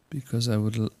 because I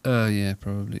would. Yeah,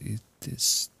 probably it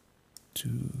is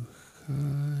too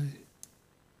high.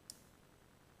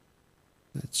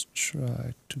 Let's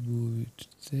try to move it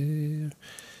there,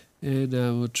 and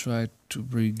I will try to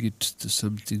bring it to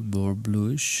something more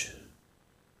bluish.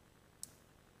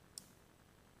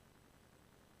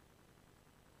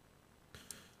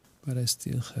 But I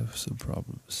still have some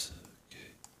problems.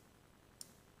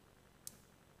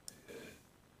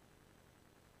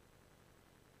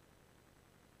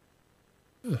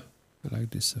 I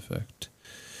like this effect.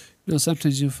 You know,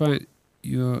 sometimes you find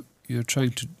you're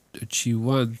trying to achieve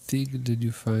one thing, and then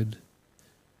you find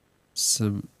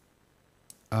some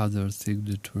other thing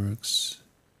that works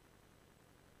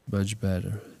much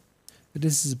better. And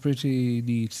this is a pretty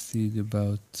neat thing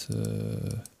about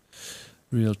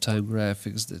real-time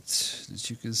graphics, that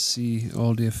you can see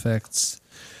all the effects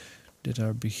that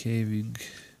are behaving.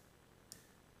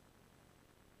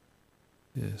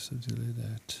 Yeah, something like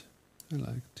that. I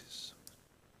like this.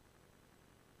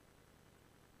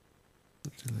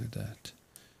 Something like that.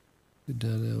 And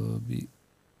then I will be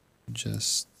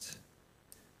just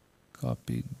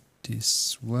copying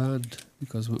this one,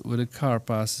 because when a car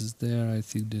passes there, I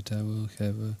think that I will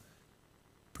have a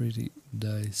pretty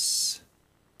nice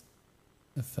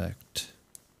effect.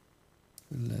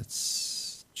 And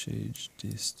let's change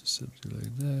this to something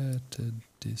like that, and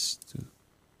this to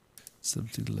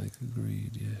something like a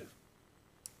green.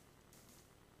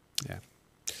 Yeah,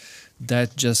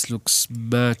 that just looks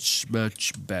much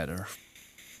better.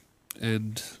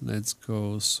 And let's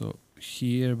go so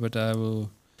here, but I will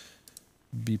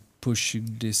be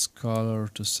pushing this color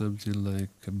to something like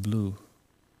a blue.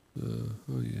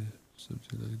 Oh yeah,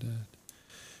 something like that.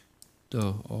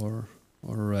 No, or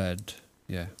red.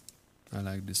 Yeah, I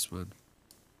like this one.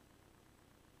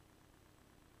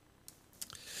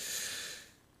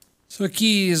 So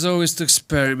key is always to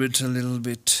experiment a little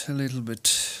bit.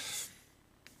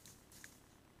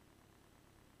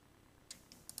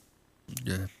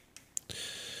 Yeah.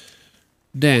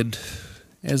 Then,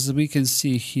 as we can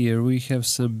see here, we have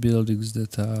some buildings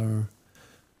that are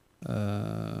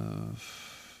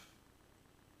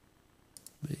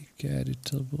make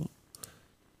editable,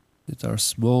 that are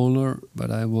smaller,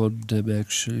 but I want them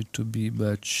actually to be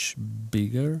much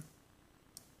bigger.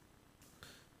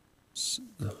 So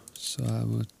I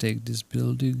will take this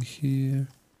building here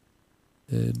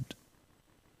and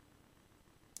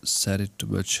set it to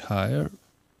much higher,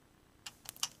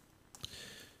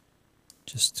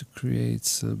 just to create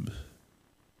something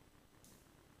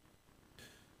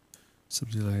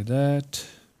like that.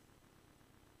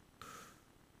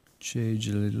 Change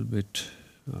a little bit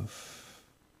of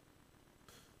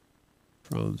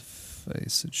front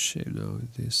face and shape. Now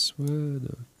this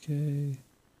one, okay.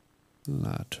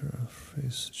 Lateral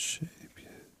face and shape.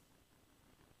 Yeah.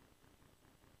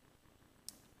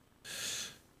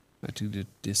 I think that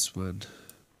this one,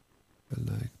 I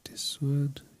like this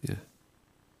one. Yeah.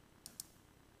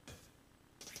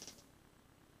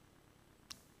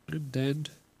 And then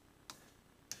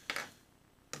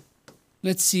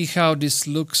let's see how this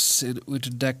looks with a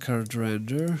Deckard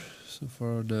render. So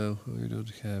for now, I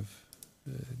don't have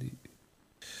any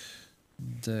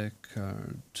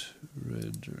Deckard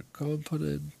render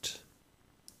component.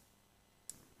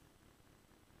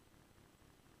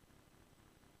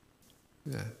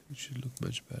 Yeah, it should look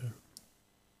much better.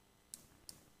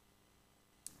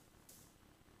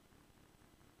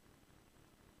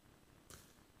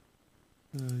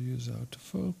 Use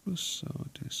autofocus, so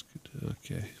this could,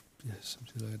 okay, yeah,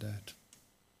 something like that.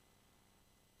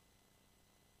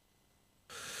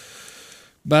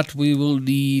 But we will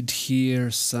need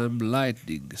here some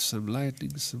lighting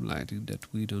that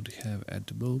we don't have at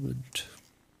the moment.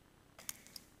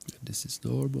 And this is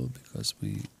normal because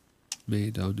we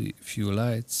made only a few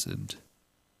lights and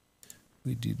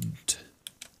we didn't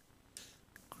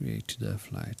create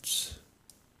enough lights.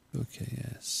 Okay,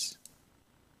 yes.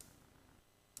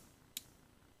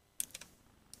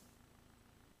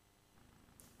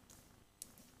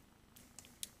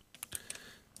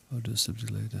 or do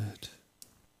something like that.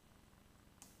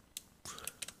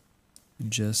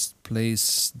 Just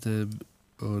place them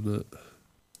on a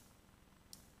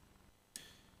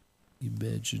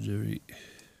imaginary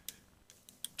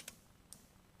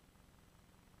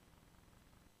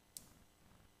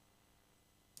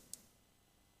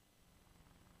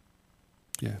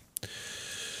yeah.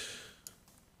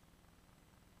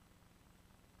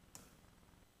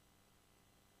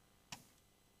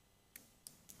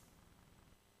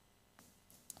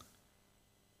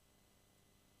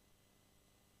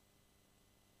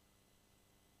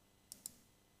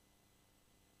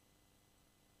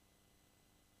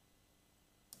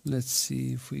 Let's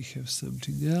see if we have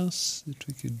something else that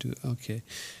we can do. Okay,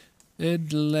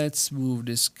 and let's move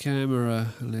this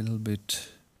camera a little bit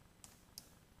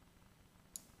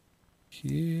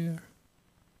here.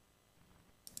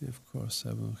 Of course,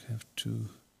 I will have to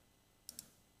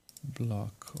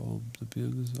block all the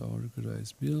buildings,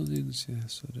 organize buildings, yeah,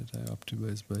 so that I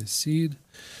optimize my scene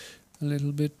a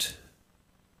little bit.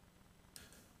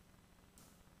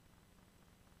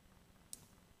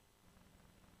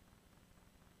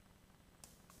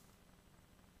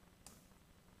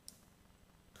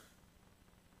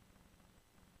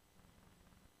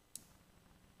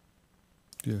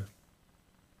 Yeah.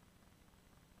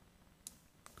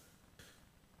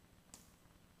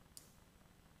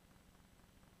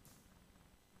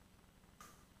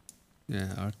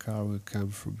 Yeah, our car will come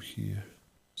from here,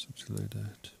 something like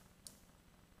that.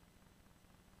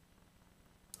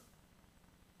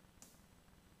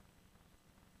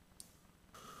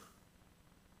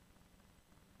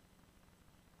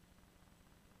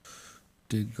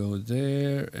 Then go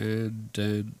there and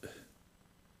then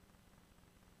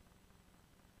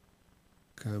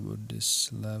come on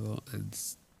this level and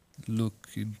look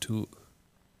into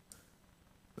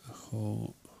a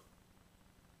whole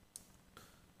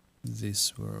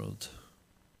this world.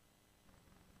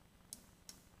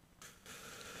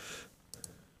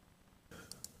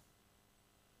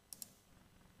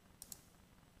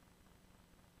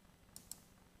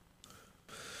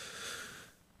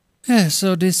 Yeah,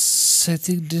 so this, I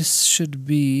think this should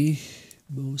be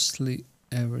mostly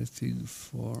everything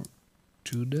for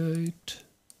tonight.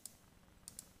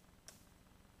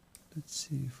 Let's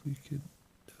see if we can,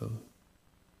 oh.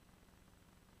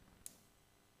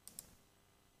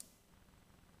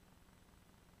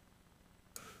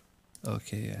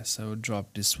 Okay, yes, I will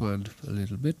drop this one a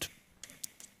little bit.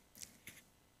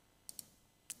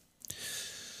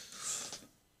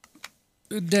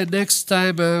 The next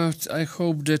time I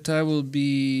hope that I will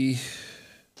be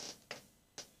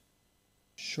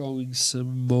showing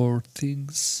some more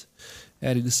things,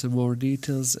 adding some more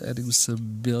details, adding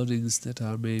some buildings that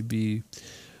are maybe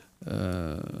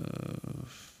how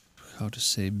to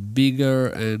say, bigger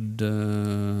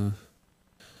and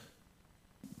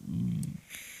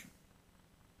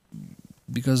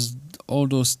because all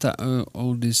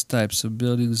these types of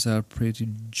buildings are pretty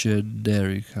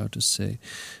generic, how to say,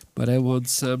 but I want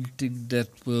something that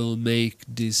will make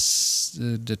this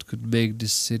that could make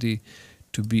this city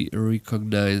to be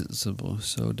recognizable,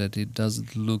 so that it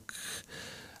doesn't look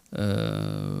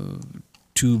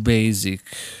too basic,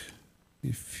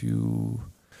 if you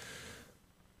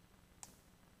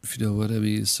know what I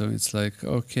mean. So it's like,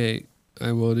 okay,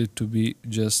 I want it to be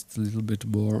just a little bit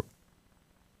more.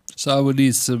 So I would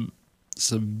need some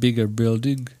bigger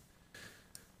building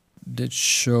that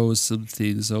shows some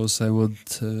things. Also, I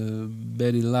want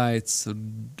many lights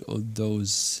on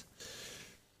those,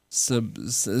 some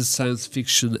science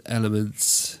fiction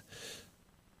elements.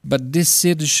 But this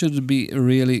city shouldn't be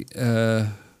really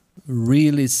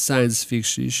really science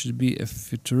fiction. It should be a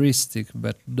futuristic,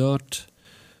 but not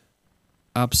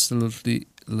absolutely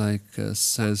like a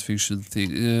science fiction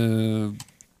thing.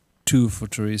 Too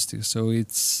futuristic. So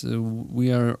it's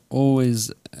we are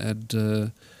always at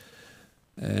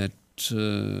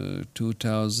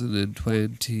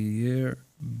 2020 year,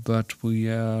 but we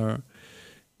are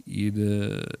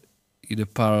in a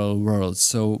parallel world.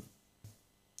 So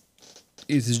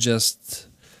it is just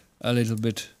a little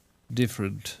bit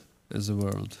different as a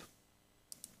world.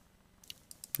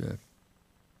 Yeah.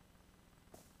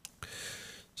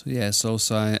 So yes,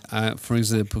 also I for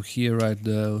example here right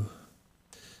now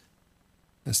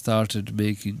I started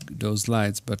making those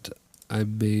lights, but I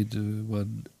made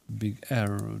one big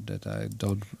error that I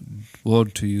don't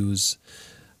want to use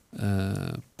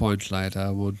point light.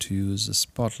 I want to use a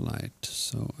spotlight,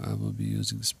 so I will be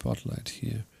using spotlight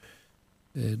here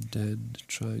and then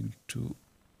trying to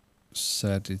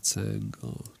set its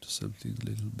angle to something a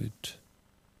little bit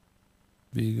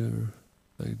bigger,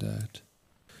 like that,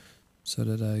 so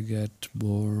that I get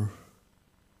more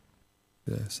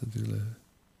Yeah, something like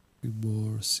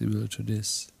more similar to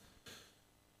this.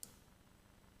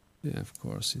 Yeah, of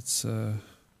course, it's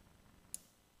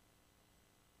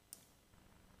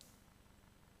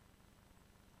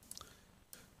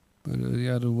but the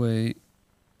other way,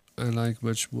 I like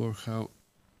much more how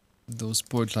those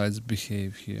point lights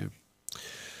behave here.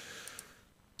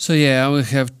 So yeah, I will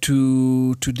have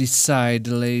to decide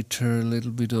later, a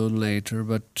little bit on later,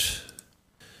 but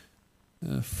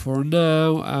for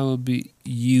now I will be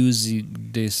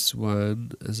using this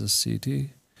one as a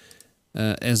city,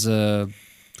 as a,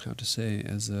 how to say,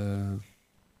 as a,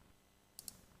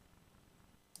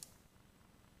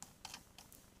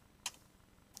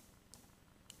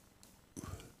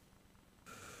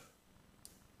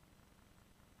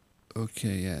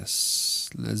 okay, yes,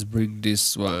 let's bring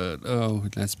this one. Oh,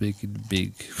 let's make it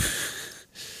big.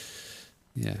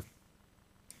 Yeah,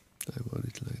 I want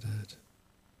it like that.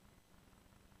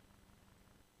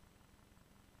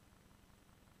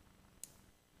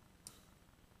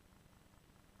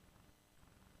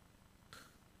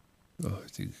 Oh, I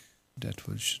think that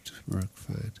one should work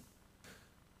fine.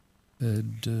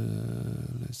 And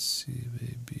let's see,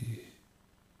 maybe,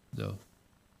 no,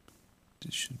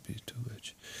 this should be too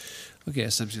much. Okay,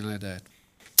 something like that.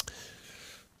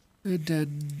 And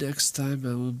then next time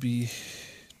I will be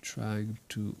trying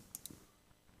to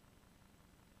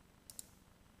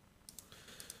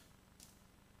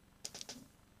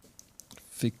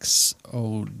fix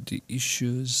all the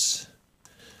issues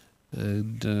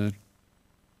and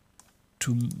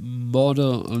to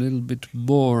model a little bit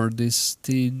more this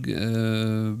thing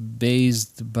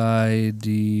based by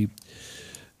the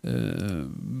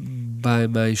by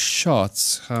my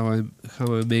shots, how I'm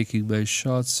making my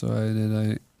shots, so that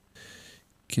I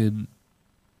can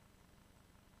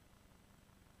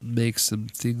make some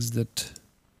things that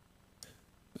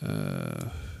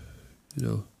you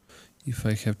know, if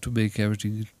I have to make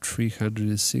everything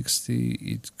 360,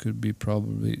 it could be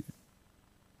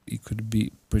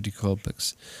pretty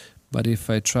complex. But if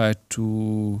I try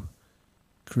to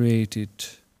create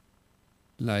it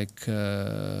like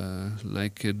an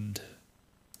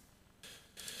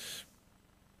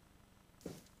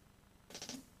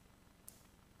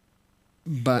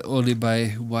only by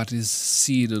what is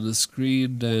seen on the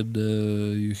screen, then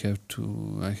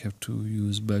I have to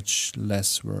use much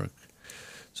less work.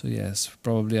 So yes,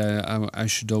 probably I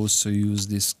should also use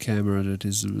this camera that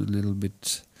is a little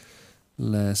bit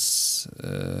less.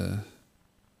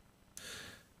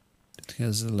 It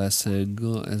has a less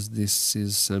angle, as this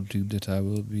is something that I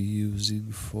will be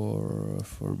using for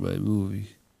my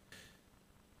movie.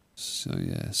 So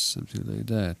yes, something like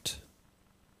that.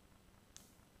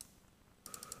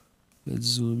 Let's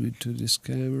zoom into this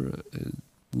camera and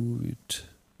move it.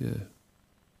 Yeah.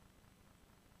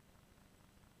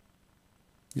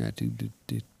 Yeah, I think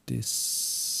that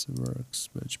this works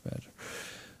much better.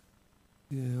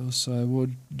 Yeah, also I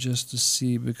want just to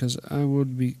see, because I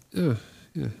won't be yeah,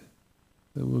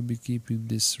 I won't be keeping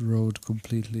this road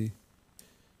completely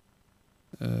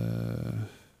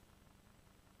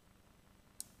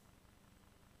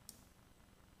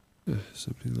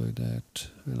something like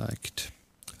that. I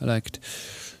like it.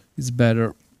 It's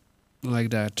better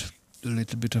like that. A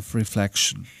little bit of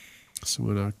reflection. So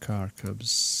when our car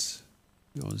goes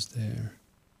there,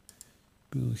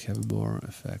 we'll have more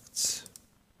effects.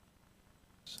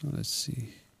 So let's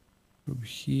see. From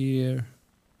here,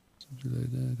 something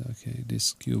like that. Okay,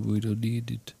 this cube we don't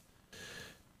need it.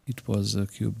 It was a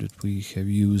cube that we have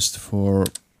used for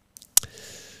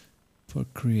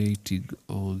creating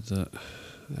all the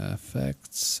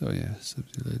effects. So yeah,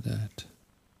 something like that.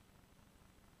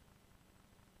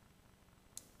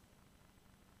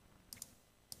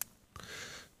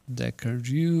 Decker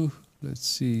view. Let's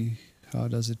see, how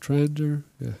does it render?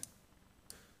 Yeah,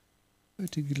 I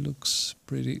think it looks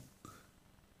pretty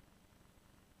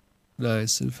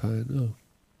nice and fine. Oh,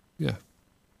 yeah,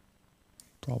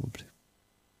 probably.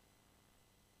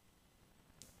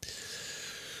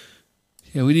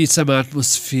 Yeah, we need some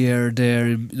atmosphere there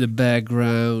in the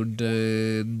background,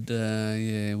 and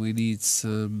yeah, we need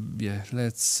some. Yeah,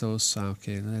 let's also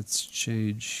let's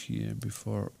change here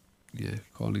before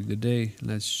calling a day.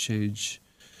 Let's change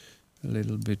a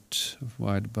little bit of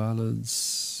white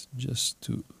balance just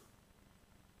to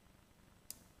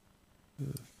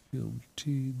film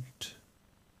tint.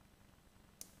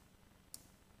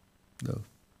 No,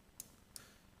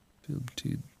 film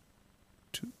tint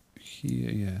to here.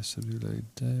 Yeah, something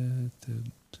like that,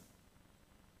 and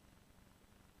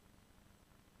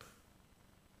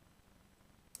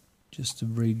just to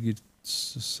bring it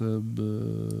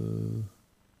some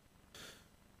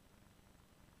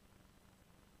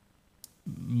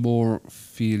more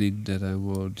feeling that I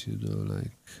want,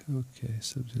 like, okay,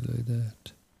 something like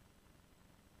that.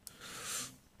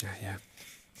 Yeah.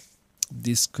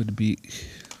 This could be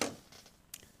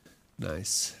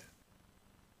nice.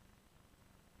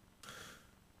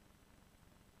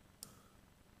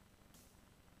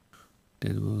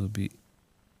 That will be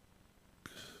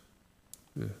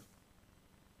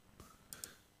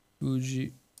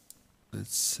Fuji.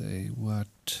 Let's say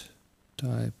what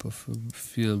type of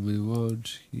film we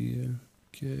want here.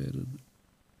 Canon.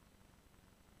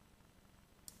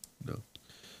 No.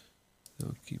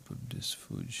 I'll keep on this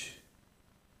Fuji.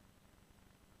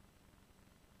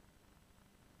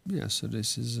 Yeah, so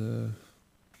this is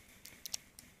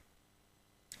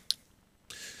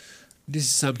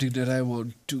something that I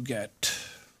want to get.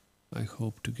 I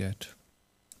hope to get.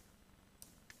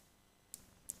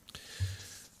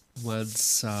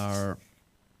 Once our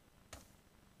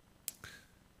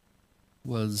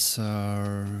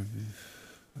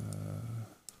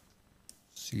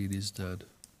scene is done.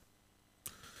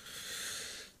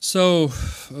 So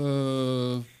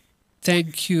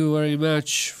thank you very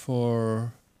much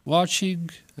for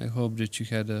watching. I hope that you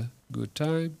had a good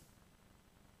time.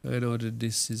 I know that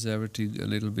this is everything a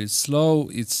little bit slow.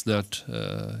 It's not.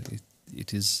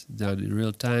 It is done in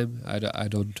real time. I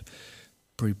don't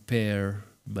prepare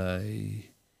my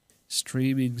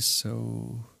streaming,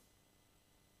 so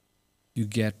you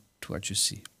get what you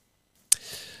see.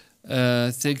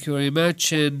 Thank you very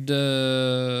much, and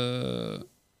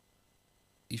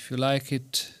if you like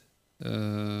it,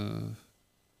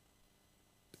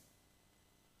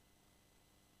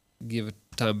 give a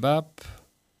thumb up.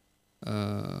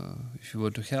 If you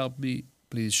want to help me,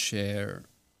 please share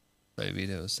my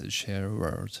videos and share a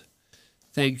word.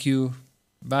 Thank you.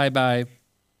 Bye bye.